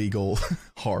 illegal,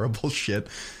 horrible shit.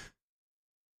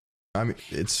 I mean,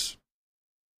 it's...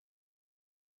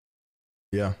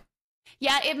 Yeah.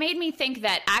 Yeah, it made me think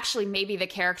that actually maybe the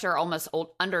character almost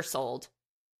undersold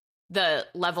the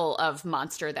level of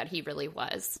monster that he really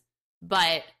was.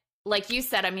 But like you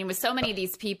said, I mean, with so many of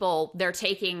these people, they're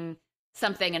taking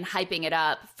something and hyping it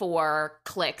up for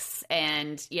clicks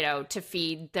and, you know, to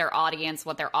feed their audience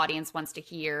what their audience wants to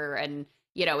hear. And,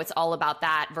 you know, it's all about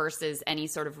that versus any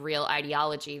sort of real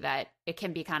ideology that it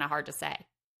can be kind of hard to say.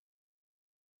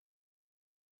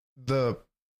 The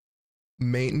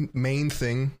main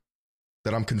thing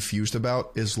that I'm confused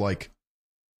about is like,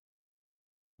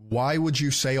 why would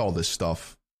you say all this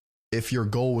stuff if your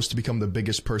goal was to become the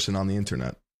biggest person on the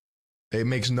internet? It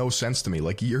makes no sense to me.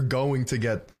 Like, you're going to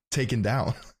get taken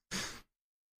down.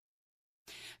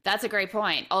 That's a great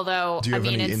point. Although, do you have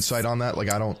any insight on that?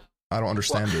 Like, I don't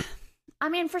understand it. I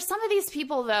mean, for some of these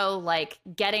people, though, like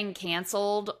getting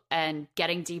canceled and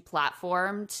getting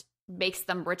deplatformed makes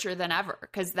them richer than ever,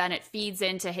 because then it feeds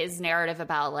into his narrative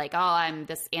about like, oh, I'm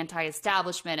this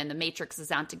anti-establishment and the Matrix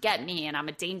is out to get me and I'm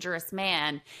a dangerous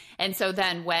man. And so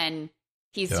then when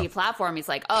he's deplatformed, he's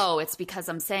like, oh, it's because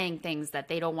I'm saying things that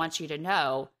they don't want you to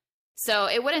know. So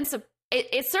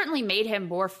it certainly made him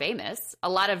more famous. A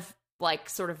lot of like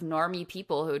sort of normie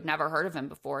people who'd never heard of him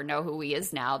before know who he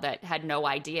is now that had no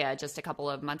idea just a couple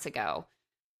of months ago.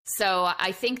 So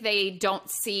I think they don't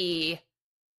see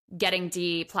getting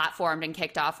deplatformed and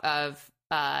kicked off of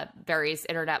various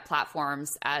internet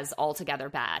platforms as altogether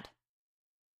bad.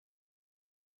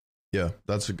 Yeah,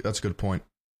 that's a good point.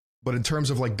 But in terms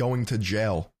of like going to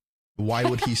jail, why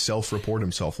would he self-report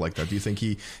himself like that? Do you think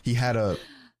he had a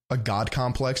god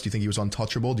complex? Do you think he was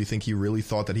untouchable? Do you think he really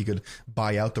thought that he could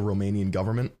buy out the Romanian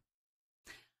government?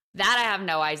 That I have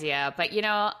no idea. But, you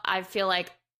know, I feel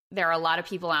like there are a lot of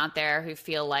people out there who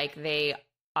feel like they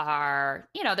are,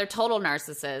 you know, they're total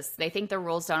narcissists. They think the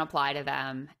rules don't apply to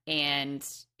them. And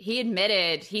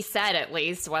he said at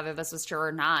least, whether this was true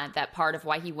or not, that part of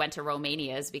why he went to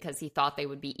Romania is because he thought they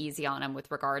would be easy on him with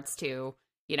regards to,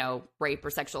 you know, rape or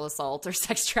sexual assault or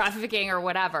sex trafficking or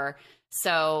whatever.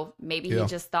 So maybe he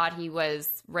just thought he was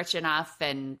rich enough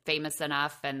and famous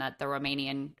enough and that the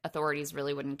Romanian authorities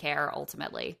really wouldn't care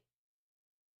ultimately.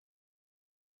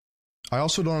 I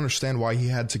also don't understand why he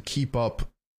had to keep up.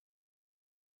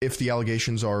 If the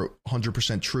allegations are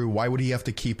 100% true, why would he have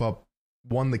to keep up,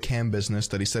 one, the cam business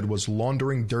that he said was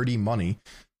laundering dirty money,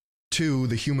 two,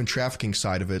 the human trafficking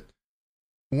side of it,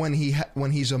 when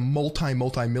he's a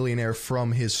multi-millionaire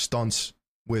from his stunts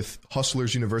with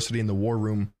Hustlers University in the War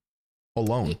Room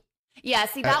alone? Yeah,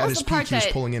 see, that was the part that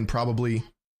he's pulling in probably.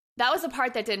 That was the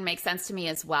part that didn't make sense to me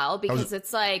as well, because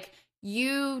it's like,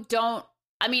 you don't.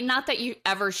 I mean, not that you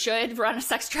ever should run a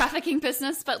sex trafficking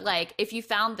business, but like if you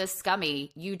found this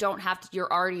scummy, you don't have to,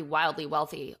 you're already wildly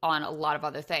wealthy on a lot of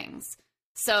other things.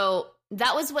 So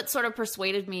that was what sort of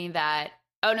persuaded me that,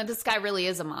 oh no, this guy really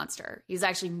is a monster. He's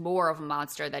actually more of a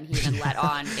monster than he even let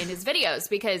on in his videos,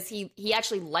 because he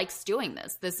actually likes doing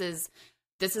this. This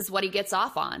is what he gets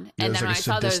off on. Yeah, and then like when I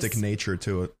saw those, sadistic nature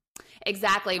to it.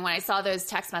 Exactly. When I saw those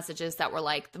text messages that were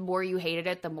like, the more you hated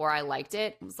it, the more I liked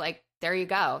it. It was like, there you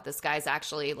go. This guy's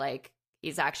actually like,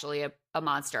 he's actually a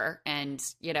monster. And,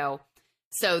 you know,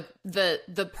 so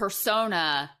the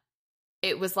persona,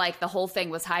 it was like the whole thing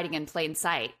was hiding in plain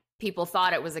sight. People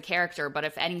thought it was a character, but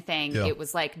if anything, it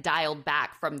was like dialed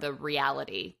back from the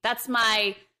reality. That's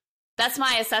my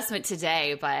assessment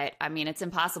today. But I mean, it's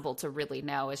impossible to really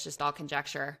know. It's just all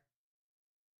conjecture.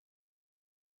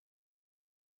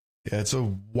 Yeah, it's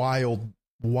a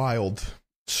wild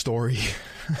story.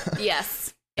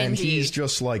 Yes. And indeed. he's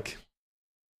just like,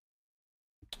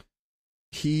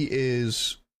 he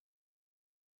is,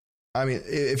 I mean,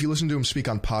 if you listen to him speak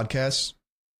on podcasts,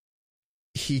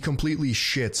 he completely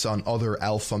shits on other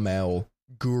alpha male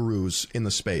gurus in the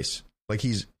space. Like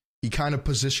he kind of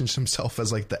positions himself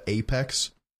as like the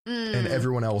apex, and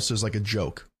everyone else is like a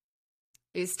joke.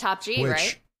 He's top G,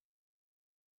 right?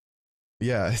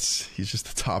 Yeah, he's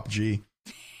just the top G.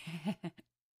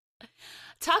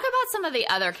 Talk about some of the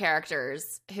other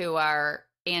characters who are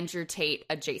Andrew Tate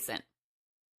adjacent.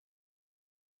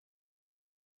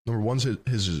 Number one's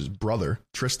his brother,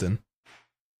 Tristan.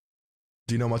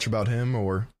 Do you know much about him,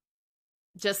 or?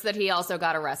 Just that he also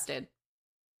got arrested.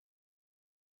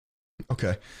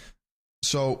 Okay.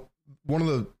 So one of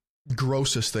the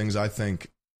grossest things, I think,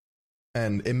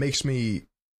 and it makes me,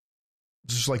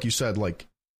 just like you said, like,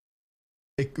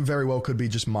 it very well could be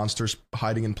just monsters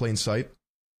hiding in plain sight.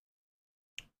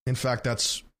 In fact,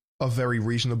 that's a very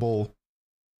reasonable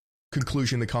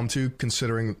conclusion to come to,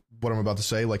 considering what I'm about to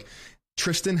say. Like,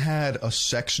 Tristan had a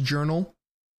sex journal,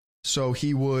 so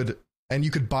he would, and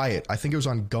you could buy it. I think it was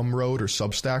on Gumroad or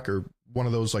Substack or one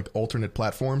of those like alternate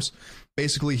platforms.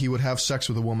 Basically, he would have sex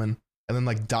with a woman and then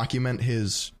like document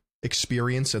his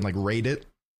experience and like rate it,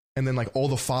 and then like all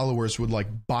the followers would like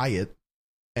buy it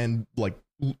and like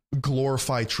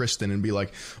glorify Tristan and be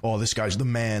like, oh, this guy's the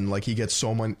man, like he gets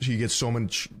so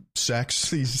much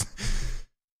sex.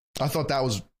 I thought that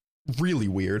was really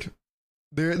weird.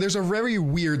 There's a very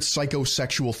weird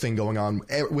psychosexual thing going on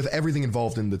with everything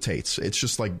involved in the Tates. It's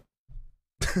just like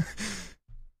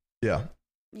yeah,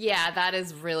 that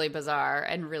is really bizarre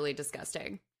and really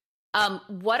disgusting.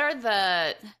 What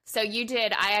are so you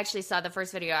did, I actually saw the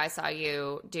first video I saw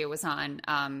you do was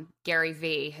on Gary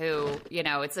V, who, you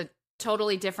know, it's a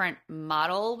totally different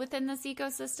model within this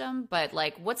ecosystem, but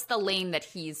like, what's the lane that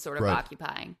he's sort of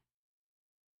occupying?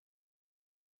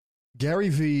 Gary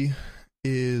V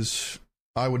is,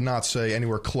 I would not say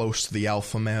anywhere close to the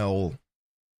alpha male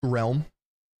realm.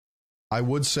 I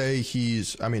would say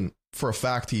for a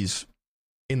fact, he's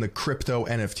in the crypto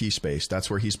NFT space. That's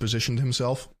where he's positioned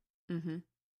himself. Mm-hmm.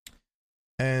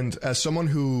 And as someone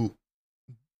who,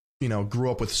 you know,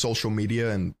 grew up with social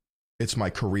media and it's my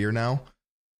career now,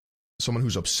 someone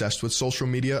who's obsessed with social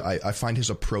media, I find his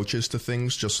approaches to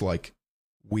things just like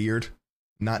weird,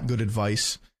 not good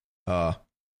advice.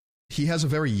 He has a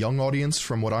very young audience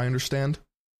from what I understand.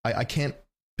 I can't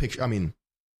picture,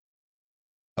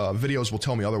 videos will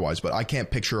tell me otherwise, but I can't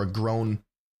picture a grown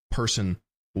person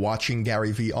watching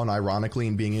Gary V unironically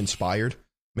and being inspired.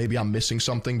 Maybe I'm missing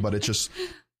something, but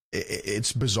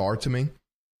it's bizarre to me.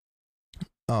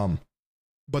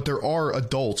 But there are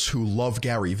adults who love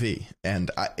Gary V,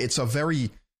 and it's a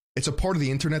part of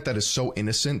the internet that is so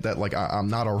innocent that like I'm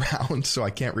not around, so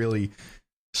I can't really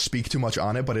speak too much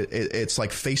on it. But it's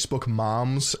like Facebook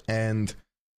moms and,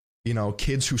 you know,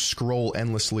 kids who scroll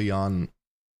endlessly on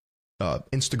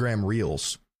Instagram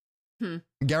Reels.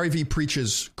 Gary V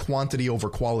preaches quantity over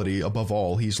quality above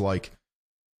all. He's like,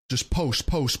 just post.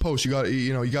 You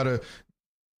gotta.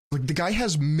 Like, the guy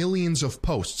has millions of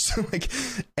posts, like,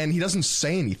 and he doesn't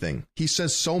say anything. He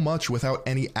says so much without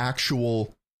any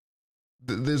actual.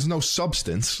 There's no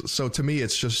substance. So to me,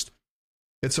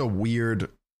 it's a weird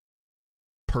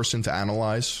person to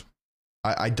analyze.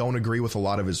 I don't agree with a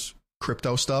lot of his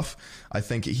crypto stuff. I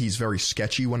think he's very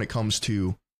sketchy when it comes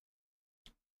to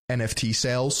NFT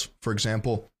sales. For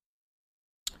example,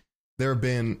 there have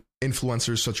been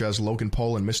influencers such as Logan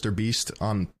Paul and Mr. Beast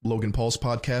on Logan Paul's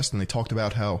podcast, and they talked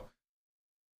about how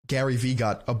Gary V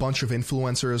got a bunch of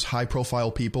influencers, high-profile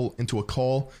people, into a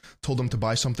call, told them to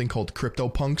buy something called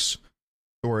CryptoPunks,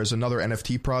 or as another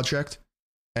NFT project,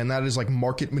 and that is like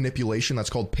market manipulation. That's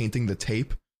called painting the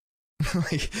tape.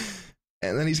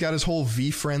 And then he's got his whole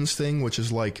V-Friends thing, which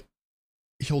is like,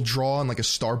 he'll draw on like a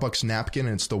Starbucks napkin,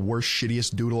 and it's the worst,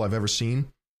 shittiest doodle I've ever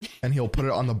seen, and he'll put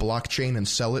it on the blockchain and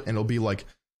sell it, and it'll be like,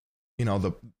 you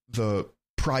know, the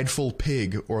prideful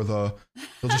pig, or they'll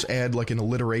just add like an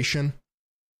alliteration,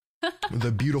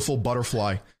 the beautiful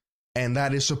butterfly, and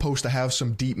that is supposed to have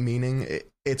some deep meaning.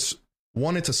 It's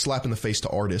a slap in the face to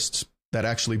artists that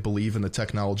actually believe in the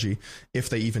technology, if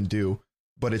they even do,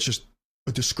 but it's just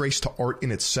a disgrace to art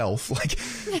in itself. Like,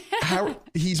 how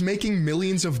he's making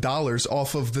millions of dollars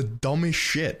off of the dumbest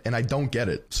shit, and I don't get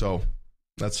it. So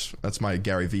that's my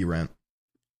Gary V rant.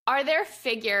 Are there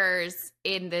figures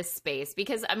in this space?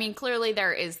 Because, I mean, clearly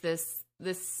there is this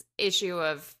issue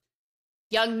of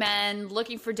young men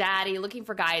looking for daddy, looking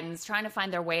for guidance, trying to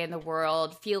find their way in the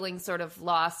world, feeling sort of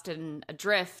lost and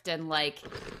adrift. And like,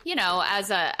 you know,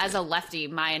 as a lefty,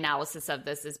 my analysis of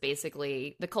this is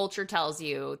basically the culture tells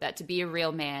you that to be a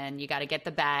real man, you got to get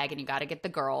the bag and you got to get the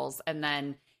girls. And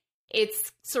then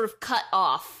it's sort of cut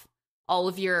off all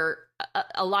of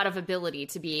a lot of ability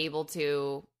to be able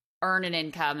to earn an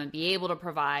income and be able to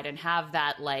provide and have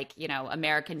that, like, you know,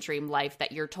 American dream life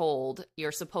that you're told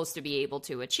you're supposed to be able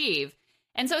to achieve.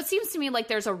 And so it seems to me like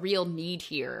there's a real need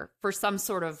here for some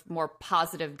sort of more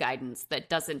positive guidance that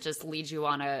doesn't just lead you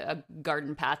on a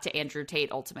garden path to Andrew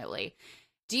Tate ultimately.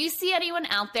 Do you see anyone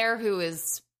out there who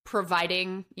is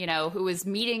providing, you know, who is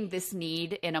meeting this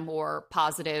need in a more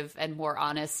positive and more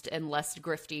honest and less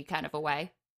grifty kind of a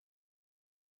way?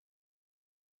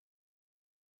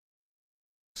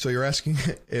 So you're asking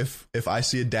if I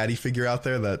see a daddy figure out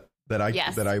there that I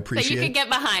appreciate? That you could get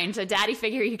behind, a daddy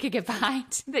figure you could get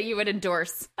behind, that you would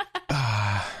endorse.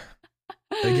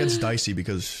 It gets dicey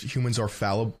because humans are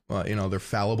fallible, they're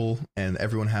fallible, and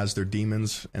everyone has their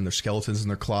demons and their skeletons in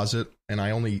their closet, and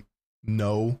I only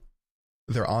know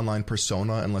their online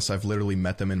persona unless I've literally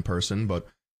met them in person. But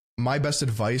my best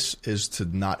advice is to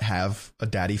not have a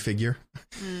daddy figure.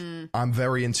 I'm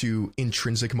very into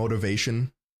intrinsic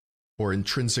motivation or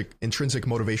intrinsic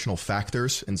motivational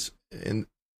factors, and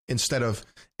instead of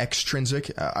extrinsic.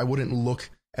 I wouldn't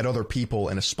look at other people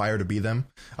and aspire to be them.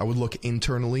 I would look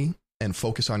internally and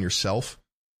focus on yourself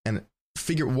and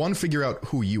figure out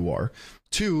who you are.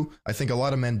 2, I think a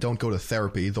lot of men don't go to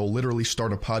therapy. They'll literally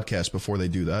start a podcast before they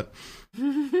do that.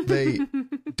 They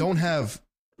don't have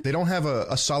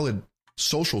a solid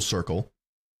social circle,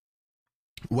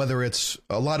 whether it's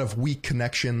a lot of weak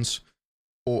connections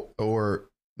or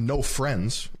no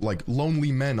friends. Like,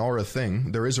 lonely men are a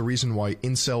thing. There is a reason why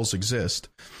incels exist.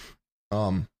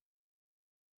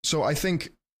 So I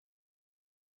think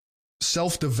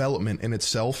self-development in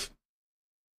itself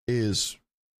is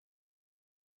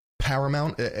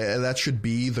paramount. That should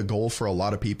be the goal for a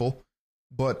lot of people,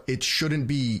 but it should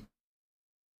be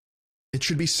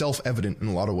self-evident in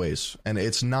a lot of ways, and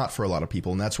it's not for a lot of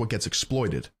people, and that's what gets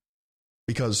exploited.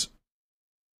 Because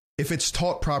if it's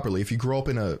taught properly, if you grow up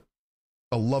in a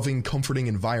loving, comforting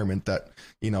environment that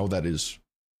is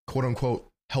quote unquote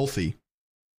healthy,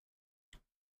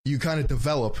 you kind of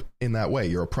develop in that way.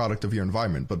 You're a product of your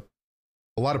environment, but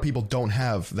a lot of people don't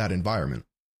have that environment.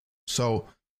 So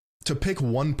to pick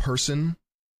one person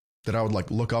that I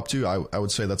would look up to, I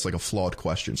would say that's a flawed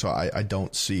question. So I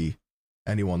don't see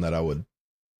anyone that I would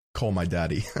call my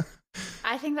daddy.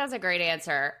 I think that's a great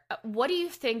answer. What do you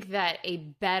think that a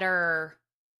better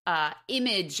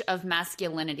image of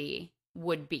masculinity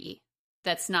would be?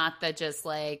 That's not the just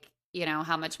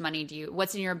how much money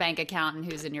what's in your bank account and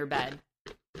who's in your bed.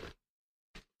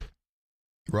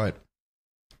 Right.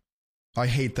 I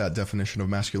hate that definition of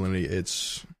masculinity.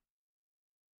 It's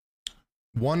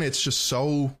just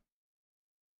so,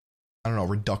 I don't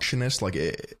know,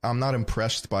 reductionist. I'm not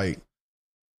impressed by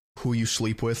who you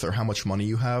sleep with or how much money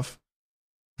you have.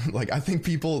 I think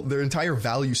their entire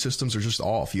value systems are just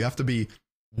off. You have to be,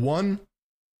 1,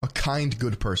 a kind,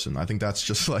 good person. I think that's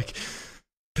just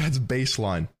that's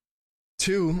baseline.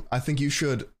 2, I think you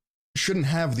shouldn't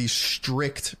have these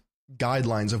strict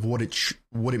guidelines of what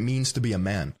it means to be a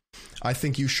man. I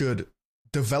think you should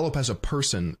develop as a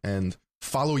person and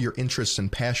follow your interests and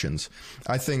passions.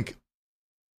 I think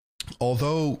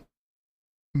although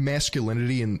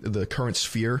masculinity in the current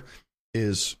sphere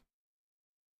it's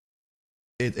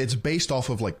based off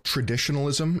of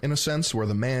traditionalism in a sense, where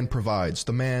the man provides,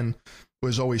 the man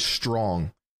was always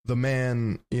strong, the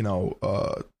man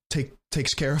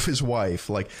takes care of his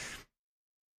wife,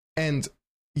 and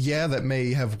yeah, that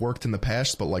may have worked in the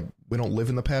past, but we don't live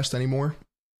in the past anymore.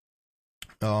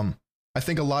 I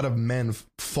think a lot of men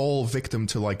fall victim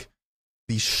to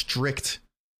these strict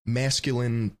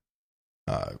masculine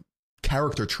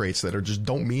character traits that just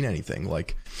don't mean anything.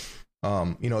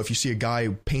 If you see a guy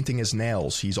painting his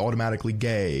nails, he's automatically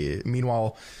gay.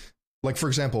 Meanwhile, for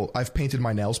example, I've painted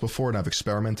my nails before and I've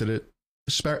experimented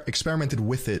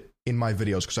with it in my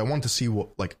videos because I wanted to see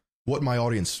what my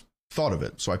audience thought of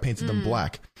it. So I painted them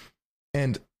black,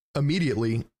 and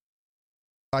immediately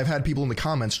I've had people in the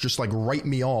comments just write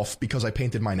me off because I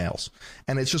painted my nails.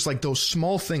 And it's just those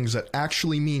small things that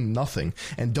actually mean nothing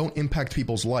and don't impact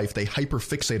people's life, they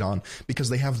hyperfixate on because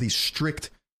they have these strict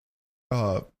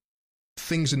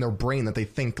things in their brain that they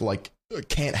think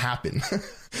can't happen.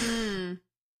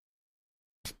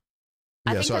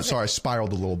 Yeah, sorry, I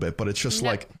spiraled a little bit, but it's just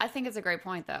I think it's a great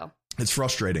point, though. It's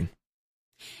frustrating.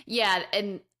 Yeah,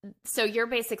 and so you're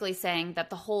basically saying that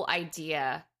the whole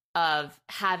idea of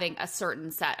having a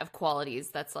certain set of qualities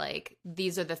that's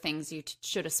these are the things you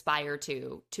should aspire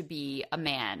to be a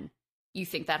man, you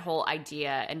think that whole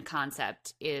idea and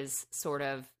concept is sort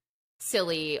of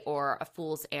silly or a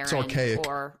fool's errand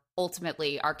or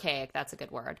ultimately archaic. That's a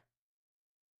good word.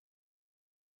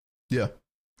 Yeah.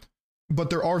 But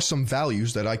there are some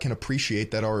values that I can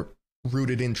appreciate that are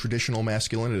rooted in traditional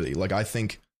masculinity. I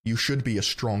think you should be a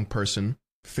strong person,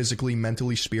 physically,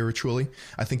 mentally, spiritually.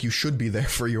 I think you should be there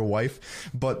for your wife,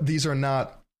 but these are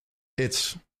not,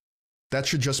 that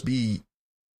should just be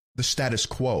the status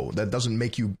quo. That doesn't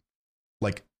make you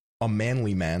a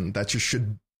manly man. That just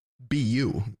should be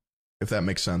you, if that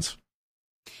makes sense.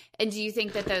 And do you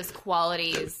think that those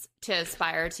qualities to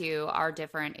aspire to are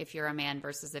different if you're a man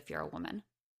versus if you're a woman?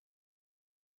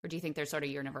 Or do you think they're sort of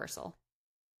universal?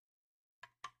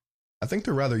 I think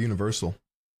they're rather universal.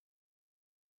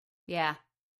 Yeah.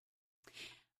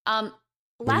 What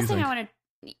do Last you thing think? I want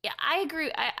to, yeah, I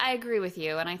agree. I agree with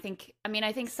you. And I think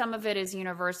some of it is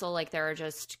universal. Like there are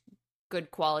just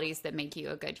good qualities that make you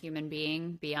a good human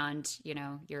being beyond,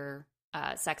 your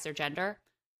sex or gender.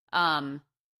 And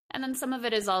then some of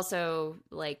it is also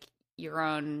like your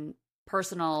own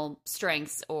personal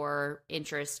strengths or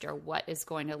interest or what is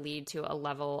going to lead to a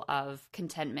level of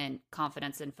contentment,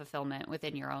 confidence, and fulfillment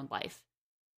within your own life.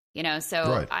 So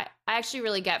Right. I actually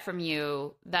really get from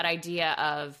you that idea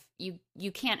of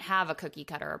you can't have a cookie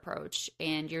cutter approach,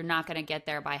 and you're not going to get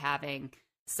there by having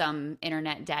some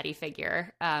internet daddy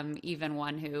figure, even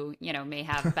one who, may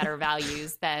have better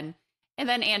values than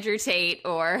Andrew Tate,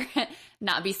 or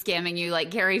not be scamming you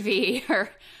like Gary Vee or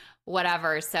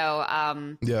whatever. So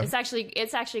Yeah. it's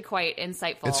actually quite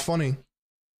insightful.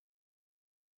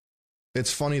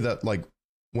 It's funny that like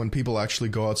when people actually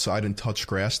go outside and touch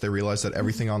grass, they realize that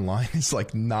everything online is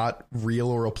like not real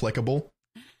or applicable.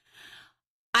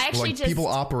 I actually Like people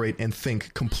operate and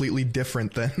think completely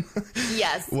different than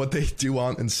yes what they do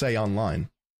on and say online.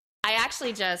 I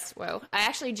actually just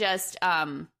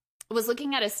was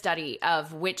looking at a study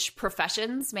of which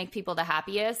professions make people the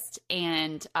happiest,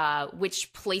 and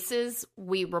which places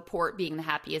we report being the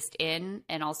happiest in,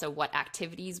 and also what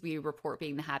activities we report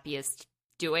being the happiest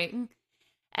doing.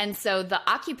 And so the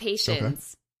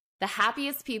occupations, the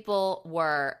happiest people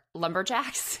were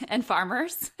lumberjacks and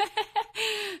farmers.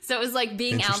 So it was like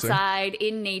being outside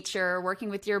in nature, working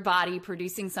with your body,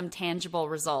 producing some tangible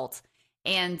result.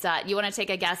 And you want to take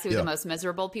a guess who the most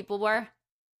miserable people were?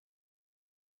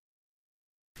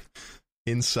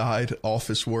 Inside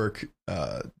office work,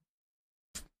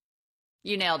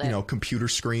 you nailed it. Computer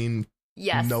screen.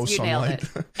 Yes, no you sunlight.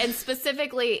 nailed it. And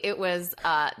specifically, it was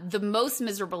the most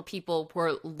miserable people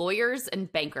were lawyers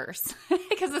and bankers,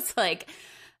 because it's like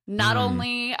not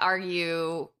only are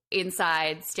you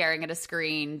inside staring at a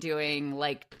screen doing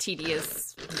like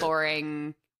tedious,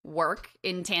 boring work,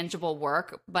 intangible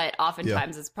work, but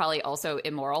oftentimes it's probably also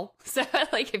immoral. So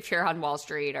like if you're on Wall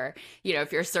Street, or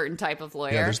if you're a certain type of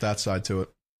lawyer, There's that side to it.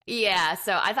 Yeah,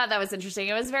 so I thought that was interesting.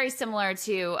 It was very similar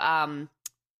to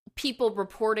people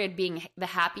reported being the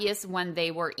happiest when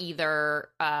they were either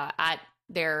at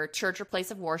their church or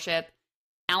place of worship,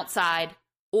 outside,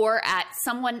 or at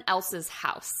someone else's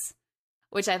house,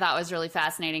 which I thought was really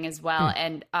fascinating as well.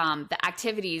 And the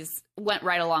activities went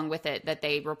right along with it that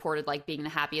they reported like being the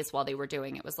happiest while they were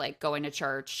doing. It was like going to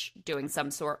church, doing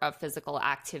some sort of physical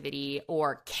activity,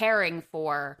 or caring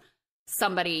for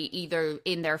somebody either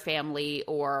in their family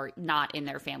or not in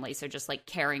their family. So just like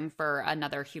caring for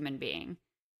another human being.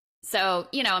 So,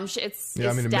 I'm sure it's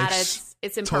data, makes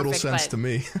it's imperfect, total sense but to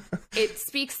me. it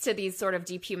speaks to these sort of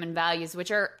deep human values, which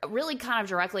are really kind of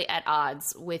directly at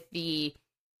odds with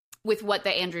what the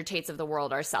Andrew Tates of the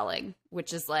world are selling,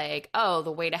 which is like, oh,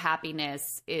 the way to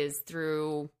happiness is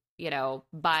through,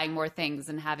 buying more things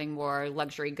and having more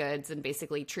luxury goods and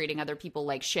basically treating other people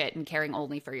like shit and caring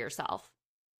only for yourself.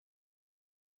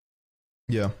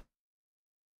 Yeah,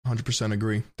 100%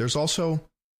 agree. There's also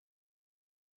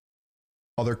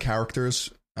other characters.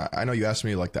 I know you asked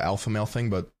me like the alpha male thing,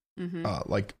 but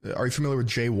like, are you familiar with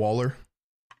Jay Waller?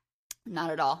 Not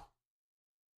at all.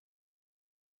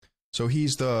 So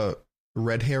he's the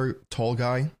red hair tall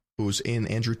guy who's in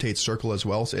Andrew Tate's circle as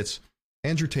well. So it's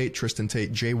Andrew Tate, Tristan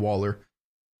Tate, Jay Waller,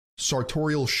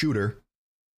 sartorial shooter,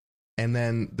 and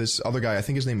then this other guy, I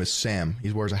think his name is Sam.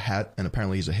 He wears a hat, and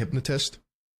apparently he's a hypnotist.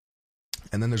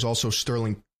 And then there's also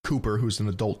Sterling Cooper, who's an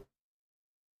adult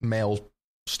male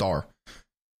star.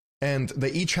 And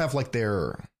they each have like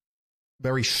their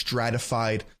very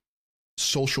stratified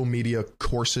social media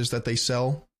courses that they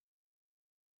sell.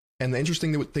 And the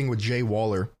interesting thing with Jay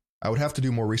Waller, I would have to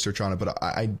do more research on it, but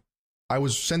I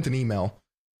was sent an email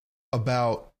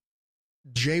about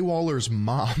Jay Waller's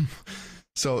mom.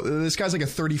 So this guy's like a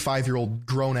 35-year-old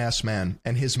grown-ass man,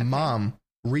 and his mom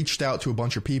reached out to a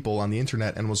bunch of people on the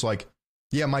internet and was like,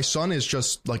 yeah, my son is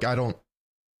just like, I don't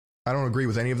agree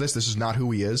with any of this. This is not who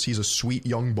he is. He's a sweet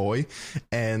young boy,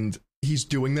 and he's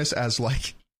doing this as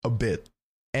like a bit.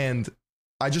 And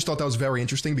I just thought that was very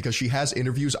interesting because she has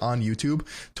interviews on YouTube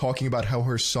talking about how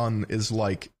her son is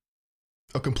like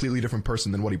a completely different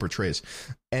person than what he portrays.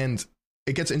 And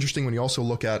it gets interesting when you also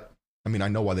look at, I mean, I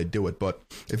know why they do it, but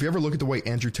if you ever look at the way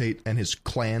Andrew Tate and his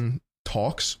clan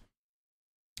talks,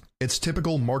 it's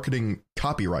typical marketing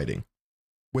copywriting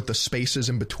with the spaces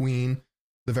in between,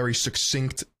 the very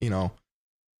succinct,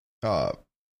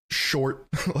 short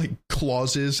like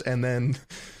clauses, and then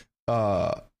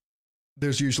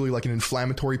there's usually like an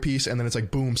inflammatory piece, and then it's like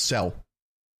boom, sell.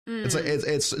 It's like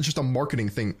it's just a marketing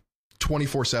thing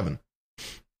 24/7.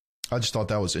 I just thought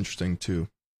that was interesting too.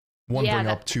 bring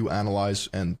up, two analyze,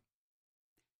 and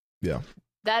yeah.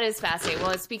 That is fascinating.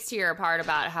 Well, it speaks to your part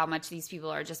about how much these people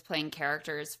are just playing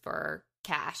characters for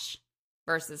cash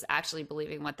versus actually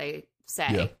believing what they say.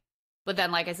 Yeah. But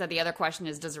then, like I said, the other question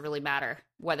is, does it really matter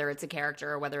whether it's a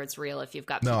character or whether it's real if you've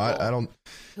got people I don't,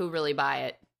 who really buy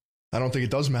it? I don't think it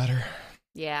does matter.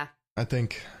 Yeah. I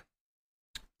think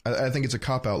it's a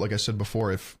cop-out, like I said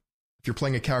before. If you're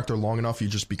playing a character long enough, you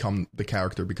just become the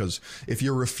character, because if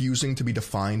you're refusing to be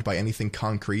defined by anything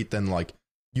concrete, then, like,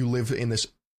 you live in this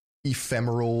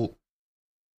ephemeral,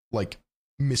 like,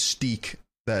 mystique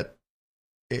that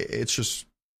it's just,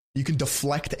 you can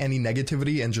deflect any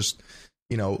negativity and just,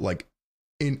 you know, like,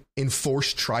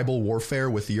 enforce tribal warfare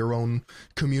with your own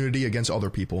community against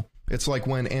other people. It's like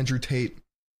when Andrew Tate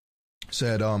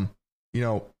said, you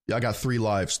know, I got 3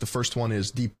 lives. The first one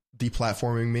is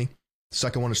deplatforming me. The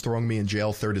second one is throwing me in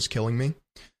jail. Third is killing me.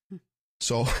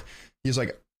 So he's like,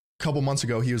 a couple months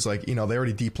ago, he was like, you know, they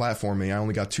already deplatformed me. I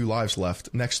only got 2 lives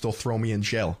left. Next, they'll throw me in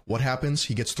jail. What happens?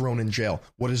 He gets thrown in jail.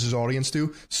 What does his audience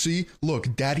do? See,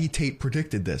 look, Daddy Tate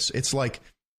predicted this. It's like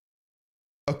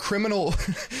a criminal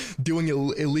doing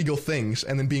illegal things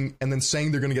and then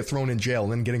saying they're going to get thrown in jail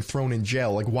and then getting thrown in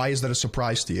jail. Like, why is that a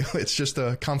surprise to you? It's just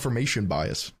a confirmation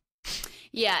bias.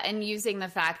 Yeah, and using the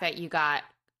fact that you got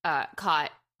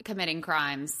caught committing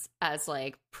crimes as,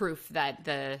 like, proof that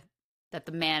the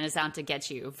man is out to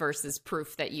get you versus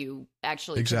proof that you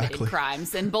actually committed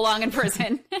crimes and belong in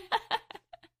prison.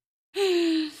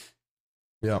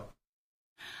 Yeah.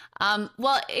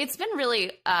 Well, it's been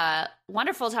really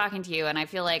wonderful talking to you, and I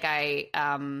feel like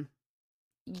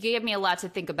you gave me a lot to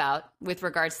think about with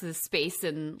regards to the space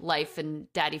and life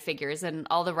and daddy figures and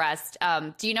all the rest.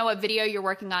 Do you know what video you're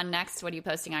working on next? What are you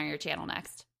posting on your channel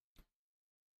next?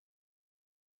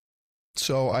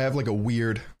 So I have, like, a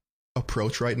weird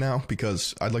approach right now,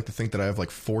 because I'd like to think that I have,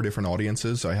 like, 4 different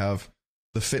audiences. I have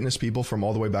the fitness people from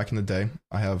all the way back in the day.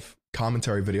 I have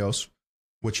commentary videos,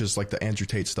 which is like the Andrew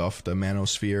Tate stuff, the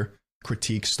manosphere,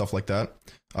 critiques, stuff like that.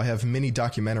 I have mini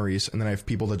documentaries, and then I have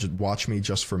people that just watch me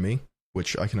just for me,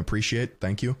 which I can appreciate.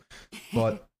 Thank you.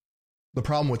 But the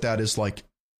problem with that is, like,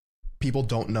 people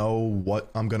don't know what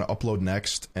I'm going to upload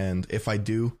next. And if I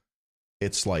do,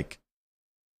 it's like,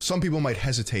 some people might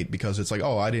hesitate because it's like,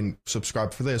 oh, I didn't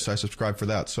subscribe for this, I subscribed for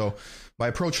that. So my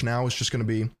approach now is just going to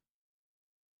be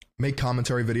make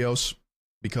commentary videos,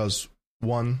 because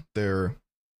one, it's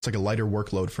like a lighter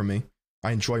workload for me.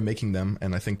 I enjoy making them,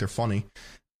 and I think they're funny,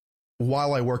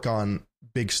 while I work on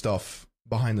big stuff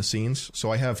behind the scenes.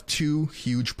 So I have 2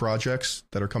 huge projects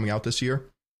that are coming out this year.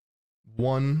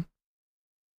 One,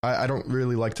 I don't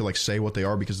really like to, like, say what they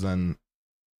are, because then,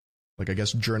 like, I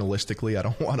guess journalistically, I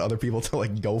don't want other people to,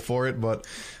 like, go for it. But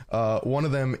one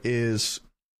of them it's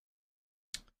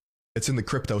in the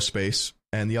crypto space,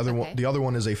 and the other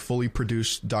one is a fully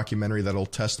produced documentary that'll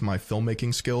test my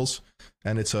filmmaking skills,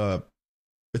 and it's a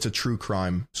true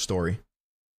crime story.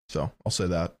 So I'll say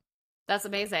that. That's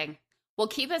amazing. Well,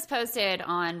 keep us posted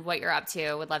on what you're up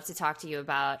to. Would love to talk to you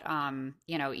about,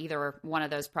 you know, either one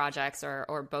of those projects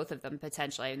or both of them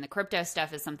potentially. And the crypto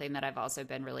stuff is something that I've also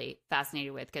been really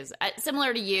fascinated with, because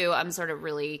similar to you, I'm sort of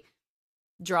really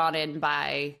drawn in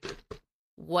by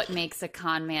what makes a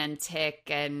con man tick,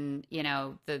 and, you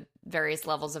know, the various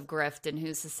levels of grift and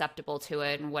who's susceptible to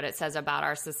it, and what it says about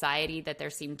our society that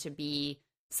there seemed to be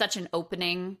such an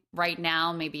opening right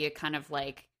now, maybe a kind of,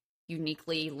 like,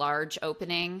 uniquely large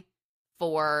opening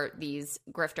for these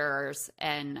grifters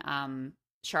and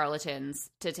charlatans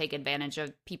to take advantage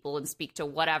of people and speak to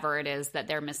whatever it is that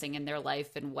they're missing in their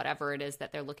life and whatever it is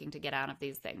that they're looking to get out of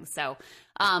these things. So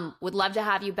would love to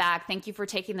have you back. Thank you for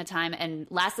taking the time. And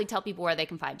lastly, tell people where they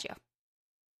can find you.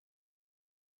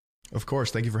 Of course.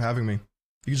 Thank you for having me.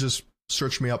 You can just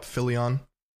search me up, Philion,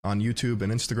 on YouTube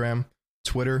and Instagram.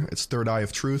 Twitter, it's Third Eye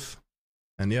of Truth.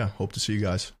 And yeah, hope to see you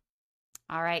guys.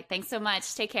 All right. Thanks so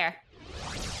much. Take care.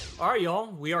 All right,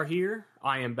 y'all, we are here.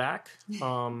 I am back.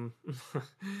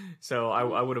 So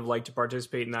I would have liked to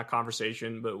participate in that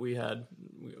conversation, but we're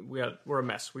a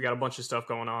mess. We got a bunch of stuff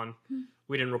going on.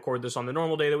 We didn't record this on the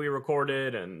normal day that we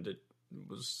recorded, and it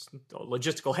was a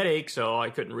logistical headache, so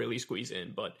I couldn't really squeeze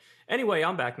in. But anyway,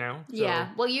 I'm back now. So. Yeah.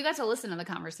 Well, you got to listen to the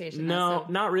conversation. No,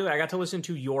 not really. I got to listen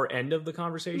to your end of the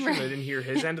conversation. Right. I didn't hear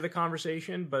his end of the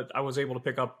conversation, but I was able to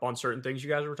pick up on certain things you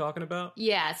guys were talking about.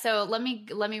 Yeah. So let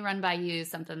me run by you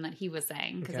something that he was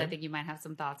saying, because I think you might have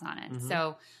some thoughts on it. Mm-hmm.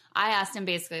 So I asked him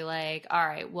basically, like, all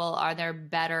right, well, are there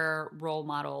better role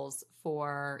models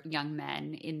for young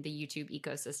men in the YouTube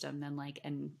ecosystem than, like,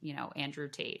 Andrew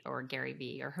Tate or Gary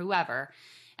Vee or whoever?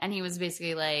 And he was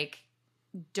basically like,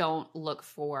 don't look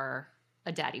for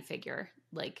a daddy figure.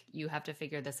 like you have to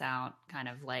figure this out kind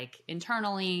of like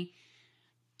internally,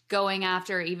 going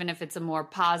after, even if it's a more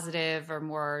positive or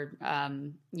more,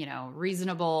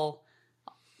 reasonable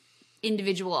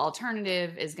individual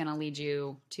alternative, is going to lead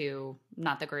you to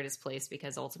not the greatest place,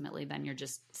 because ultimately then you're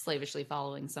just slavishly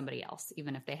following somebody else,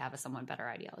 even if they have a somewhat better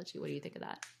ideology. What do you think of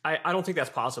that? I don't think that's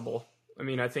possible. I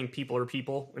mean, I think people are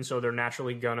people, and so they're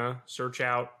naturally gonna search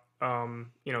out,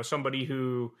 somebody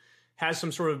who has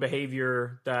some sort of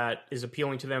behavior that is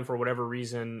appealing to them for whatever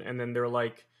reason, and then they're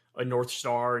like a North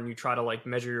Star, and you try to like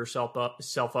measure yourself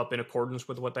up in accordance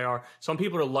with what they are. Some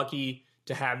people are lucky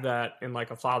to have that in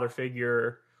like a father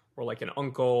figure or like an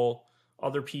uncle.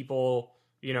 Other people,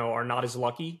 are not as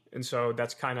lucky, and so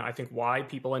that's kind of, I think, why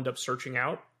people end up searching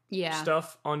out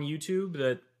stuff on YouTube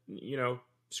that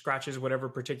scratches whatever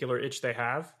particular itch they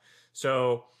have.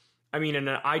 So, I mean, in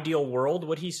an ideal world,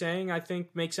 what he's saying, I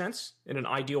think, makes sense. In an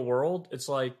ideal world, it's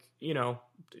like,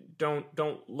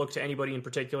 don't look to anybody in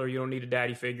particular. You don't need a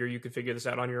daddy figure. You could figure this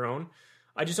out on your own.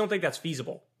 I just don't think that's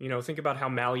feasible. Think about how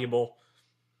malleable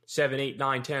 7, 8,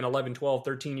 9, 10, 11, 12,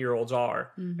 13-year-olds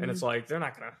are. Mm-hmm. And it's like, they're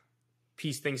not going to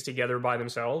piece things together by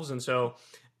themselves. And so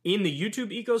in the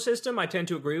YouTube ecosystem, I tend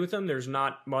to agree with them. There's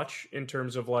not much in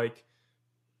terms of like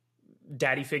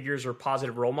daddy figures or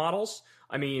positive role models.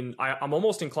 I mean, I'm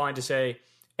almost inclined to say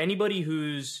anybody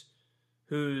who's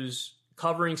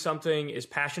covering something, is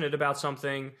passionate about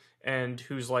something, and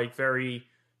who's like very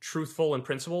truthful and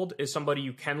principled is somebody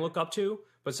you can look up to.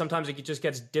 But sometimes it just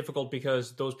gets difficult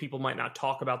because those people might not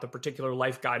talk about the particular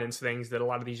life guidance things that a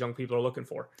lot of these young people are looking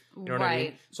for. You know what I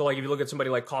mean? So like if you look at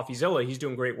somebody like CoffeeZilla, he's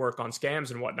doing great work on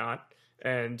scams and whatnot.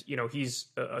 And, he's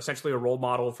essentially a role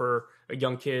model for a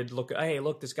young kid. Look,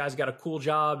 this guy's got a cool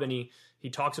job, and he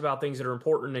talks about things that are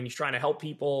important, and he's trying to help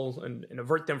people and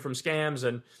avert them from scams.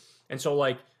 And so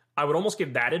like, I would almost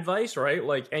give that advice, right?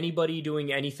 Like anybody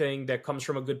doing anything that comes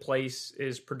from a good place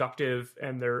is productive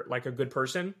and they're like a good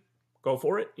person, go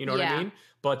for it. You know what I mean?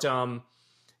 But,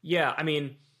 I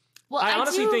mean, well, I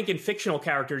honestly think in fictional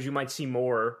characters, you might see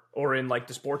more, or in like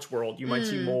the sports world, you might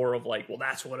see more of like, well,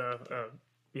 that's what a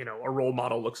role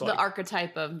model looks like. The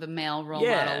archetype of the male role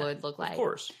model would look like. Of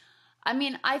course. I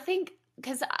mean, I think,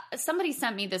 because somebody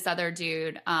sent me this other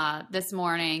dude this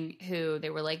morning who they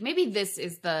were like, maybe this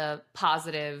is the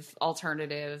positive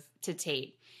alternative to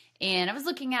Tate. And I was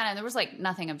looking at it, and there was like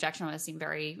nothing objectionable. It seemed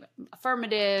very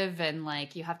affirmative, and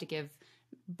like you have to give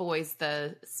boys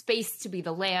the space to be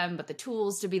the lamb, but the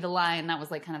tools to be the lion. That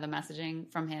was like kind of the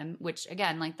messaging from him, which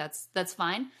again, like that's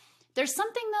fine. There's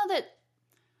something though that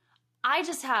I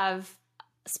just have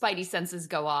spidey senses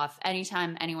go off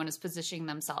anytime anyone is positioning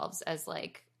themselves as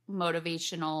like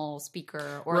motivational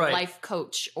speaker or life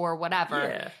coach or whatever.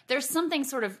 Yeah. There's something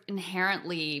sort of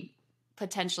inherently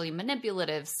potentially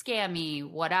manipulative, scammy,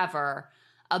 whatever,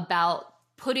 about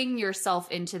putting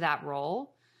yourself into that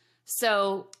role.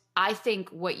 So I think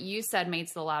what you said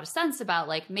makes a lot of sense about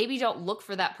like, maybe don't look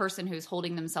for that person who's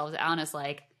holding themselves out as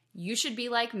like, you should be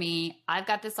like me. I've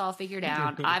got this all figured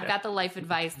out. I've got the life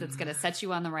advice that's going to set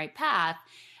you on the right path.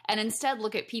 And instead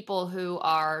look at people who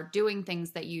are doing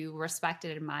things that you respect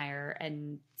and admire,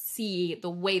 and see the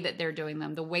way that they're doing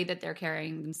them, the way that they're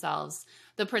carrying themselves,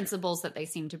 the principles that they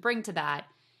seem to bring to that.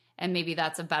 And maybe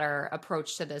that's a better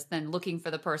approach to this than looking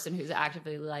for the person who's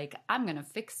actively like, I'm going to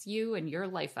fix you and your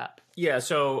life up. Yeah.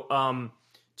 So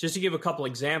just to give a couple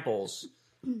examples,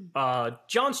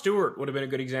 Jon Stewart would have been a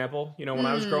good example. When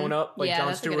I was growing up, like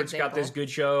Jon Stewart's got this good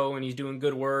show, and he's doing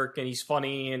good work, and he's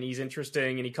funny, and he's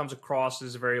interesting, and he comes across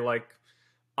as a very like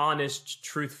honest,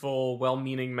 truthful,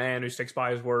 well-meaning man who sticks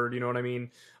by his word. You know what I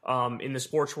mean? In the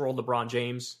sports world, LeBron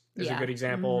James is a good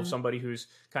example of somebody who's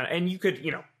kind of, and you could,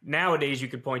 nowadays you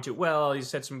could point to, well, he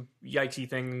said some yikesy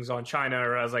things on China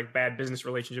or has like bad business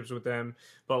relationships with them.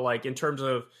 But like in terms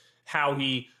of how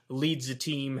he leads the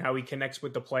team, how he connects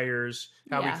with the players,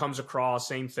 how he comes across,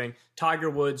 same thing. Tiger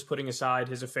Woods, putting aside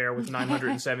his affair with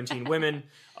 917 women.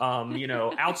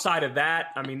 Outside of that,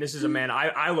 I mean, this is a man,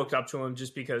 I looked up to him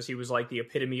just because he was like the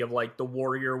epitome of like the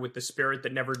warrior with the spirit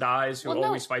that never dies, who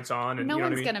always fights on. And no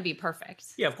one's going to be perfect.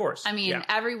 Yeah, of course. I mean,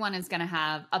 everyone is going to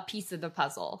have a piece of the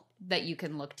puzzle that you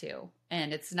can look to.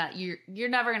 And it's not, you're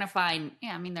never going to find,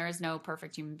 there is no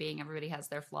perfect human being. Everybody has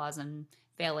their flaws and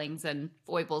failings and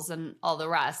foibles and all the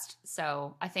rest.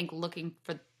 So I think looking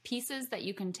for pieces that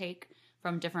you can take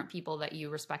from different people that you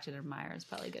respect and admire is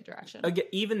probably a good direction. Again,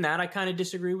 even that I kind of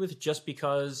disagree with, just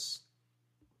because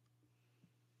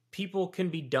people can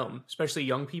be dumb, especially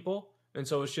young people. And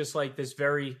so it's just like this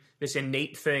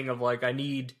innate thing of like, I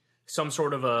need some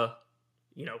sort of a,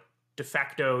 de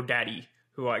facto daddy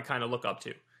who I kind of look up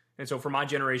to. And so for my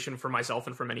generation, for myself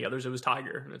and for many others, it was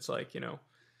Tiger. And it's like,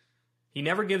 He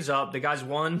never gives up. The guy's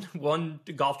won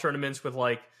golf tournaments with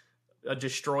like a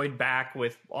destroyed back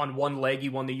on one leg. He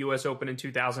won the U.S. Open in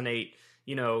 2008.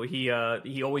 You know, he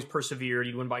always persevered.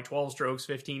 He'd win by 12 strokes,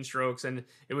 15 strokes. And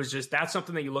it was just, that's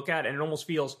something that you look at and it almost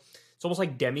feels, it's almost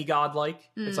like demigod-like.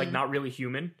 It's like not really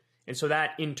human. And so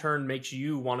that in turn makes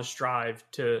you want to strive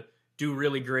to do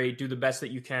really great, do the best that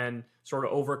you can, sort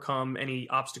of overcome any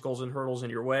obstacles and hurdles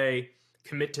in your way,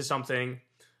 commit to something.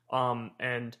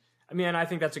 And I mean, I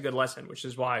think that's a good lesson, which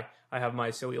is why I have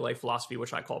my silly life philosophy,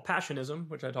 which I call passionism,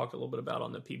 which I talked a little bit about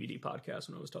on the PBD podcast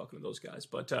when I was talking to those guys.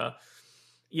 But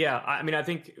yeah, I mean, I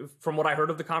think from what I heard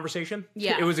of the conversation,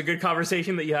 it was a good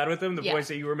conversation that you had with him, the points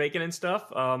that you were making and stuff.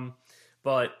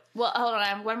 But well, hold on, I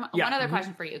have one other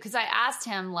question for you, because I asked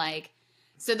him, like,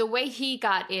 so the way he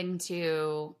got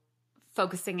into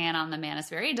focusing in on the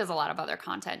manosphere, he does a lot of other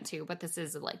content too, but this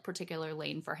is a like particular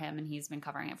lane for him, and he's been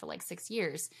covering it for like 6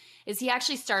 years, is he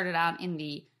actually started out in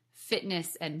the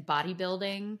fitness and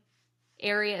bodybuilding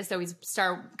area. So he's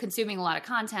started consuming a lot of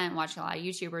content, watching a lot of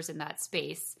YouTubers in that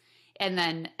space. And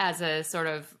then as a sort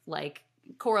of like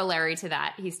corollary to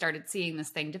that, he started seeing this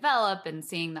thing develop and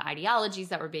seeing the ideologies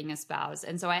that were being espoused.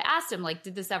 And so I asked him, like,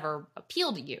 did this ever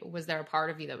appeal to you? Was there a part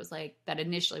of you that was like, that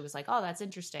initially was like, oh, that's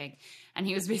interesting? And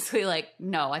he was basically like,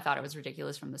 no, I thought it was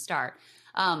ridiculous from the start.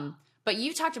 But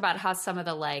you talked about how some of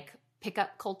the like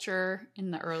pickup culture in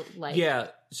the early, like,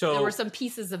 so there were some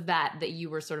pieces of that you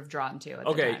were sort of drawn to at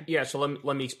the time. So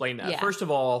let me explain that. First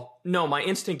of all, no, my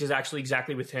instinct is actually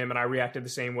exactly with him, and I reacted the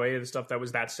same way to the stuff that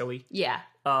was that silly.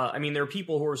 I mean, there are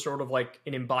people who are sort of like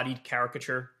an embodied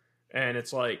caricature, and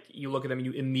it's like you look at them and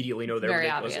you immediately know they're very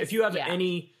ridiculous. Obvious. If you have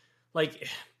any, like,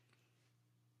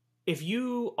 if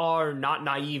you are not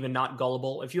naive and not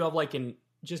gullible, if you have like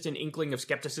just an inkling of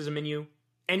skepticism in you,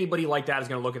 anybody like that is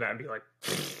going to look at that and be like,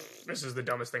 this is the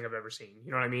dumbest thing I've ever seen.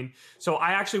 You know what I mean? So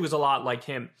I actually was a lot like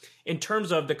him. In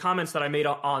terms of the comments that I made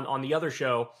on the other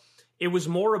show, it was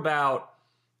more about,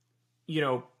 you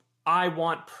know, I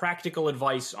want practical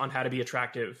advice on how to be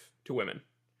attractive to women.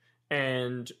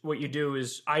 And what you do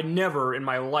is, I never in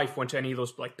my life went to any of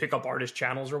those like pickup artist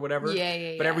channels or whatever.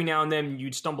 But every now and then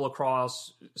you'd stumble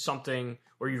across something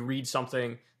or you read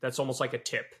something that's almost like a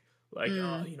tip. Like,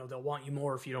 you know, they'll want you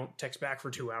more if you don't text back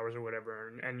for 2 hours or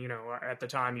whatever. And, you know, at the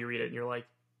time you read it and you're like,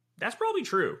 that's probably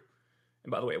true.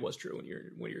 And by the way, it was true when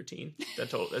you're a teen.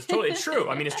 That's totally, it's true.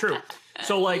 I mean, it's true.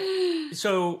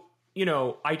 So, you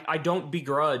know, I don't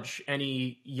begrudge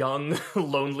any young,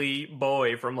 lonely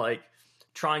boy from like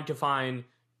trying to find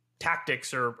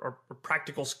tactics or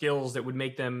practical skills that would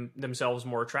make themselves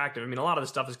more attractive. I mean, a lot of the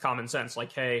stuff is common sense,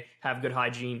 like, hey, have good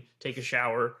hygiene, take a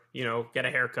shower, you know, get a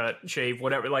haircut, shave,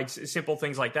 whatever, like simple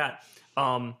things like that.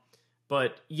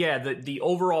 But yeah, the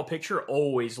overall picture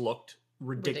always looked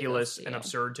ridiculous and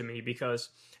absurd to me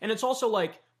and it's also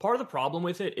like part of the problem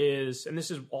with it is, and this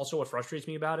is also what frustrates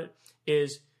me about it,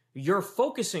 is you're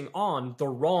focusing on the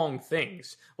wrong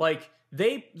things. Like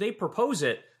they propose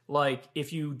it like,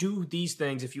 if you do these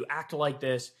things, if you act like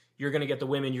this, you're going to get the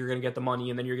women, you're going to get the money,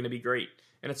 and then you're going to be great.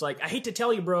 And it's like, I hate to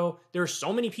tell you, bro, there are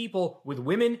so many people with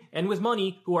women and with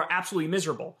money who are absolutely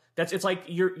miserable. It's like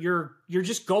you're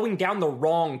just going down the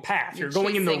wrong path. You're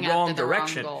going in the wrong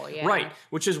direction. Wrong goal, right.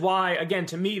 Which is why, again,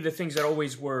 to me, the things that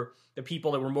always were the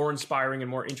people that were more inspiring and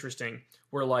more interesting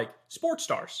were like sports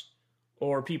stars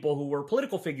or people who were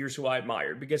political figures who I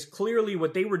admired, because clearly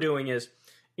what they were doing is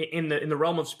in the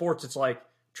realm of sports, it's like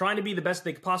trying to be the best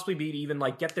they could possibly be to even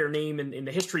like get their name in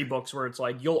the history books, where it's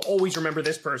like, you'll always remember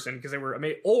this person because they were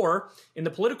amazing. Or in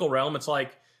the political realm, it's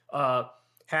like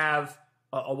have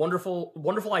a wonderful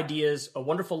ideas, a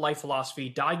wonderful life philosophy,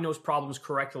 diagnose problems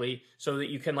correctly so that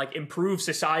you can like improve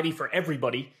society for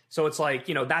everybody. So it's like,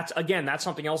 you know, that's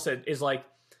something else that is like,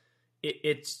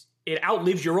 it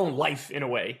outlives your own life in a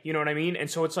way. You know what I mean? And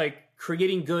so it's like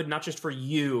creating good, not just for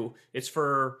you, it's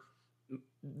for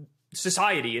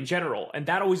society in general. And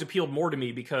that always appealed more to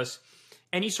me, because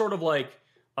any sort of like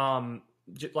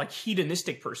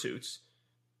hedonistic pursuits,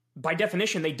 by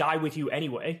definition, they die with you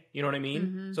anyway. You know what I mean?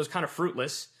 Mm-hmm. So it's kind of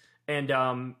fruitless.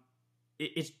 And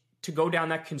it's to go down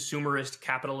that consumerist,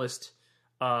 capitalist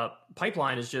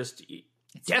pipeline is just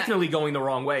definitely going the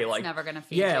wrong way. Like, it's never going to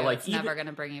feed you. Like, it's never going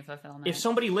to bring you fulfillment. If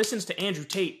somebody listens to Andrew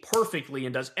Tate perfectly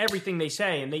and does everything they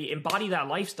say and they embody that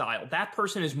lifestyle, that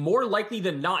person is more likely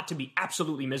than not to be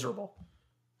absolutely miserable.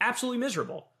 Absolutely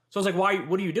miserable. So it's like,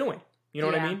 what are you doing? You know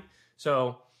what I mean?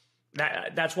 So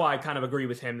that's why I kind of agree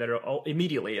with him that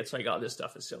immediately it's like, oh, this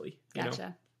stuff is silly.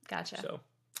 Gotcha. So.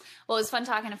 Well, it was fun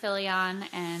talking to Philion,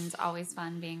 and always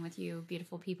fun being with you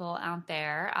beautiful people out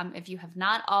there. If you have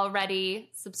not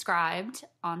already subscribed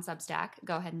on Substack,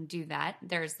 go ahead and do that.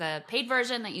 There's the paid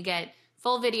version that you get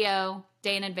Full video,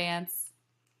 day in advance.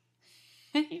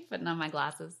 Putting on my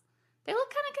glasses. They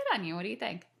look kind of good on you. What do you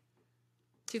think?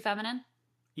 Too feminine?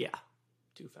 Yeah.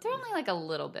 Too feminine. They're only like a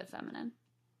little bit feminine.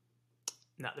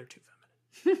 No, they're too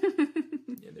feminine.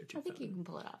 Yeah, they're too I think feminine. you can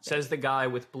pull it off. Says the guy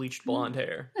with bleached blonde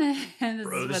hair.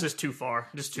 Bro, this is too far.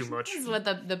 Just too much. This is what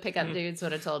the pickup dudes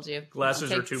would have told you.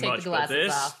 Glasses are too take much, the but glasses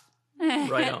this... off.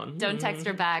 Right on. Don't text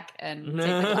her back and take the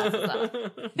glasses off.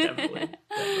 Definitely.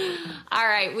 All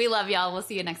right. We love y'all. We'll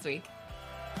see you next week.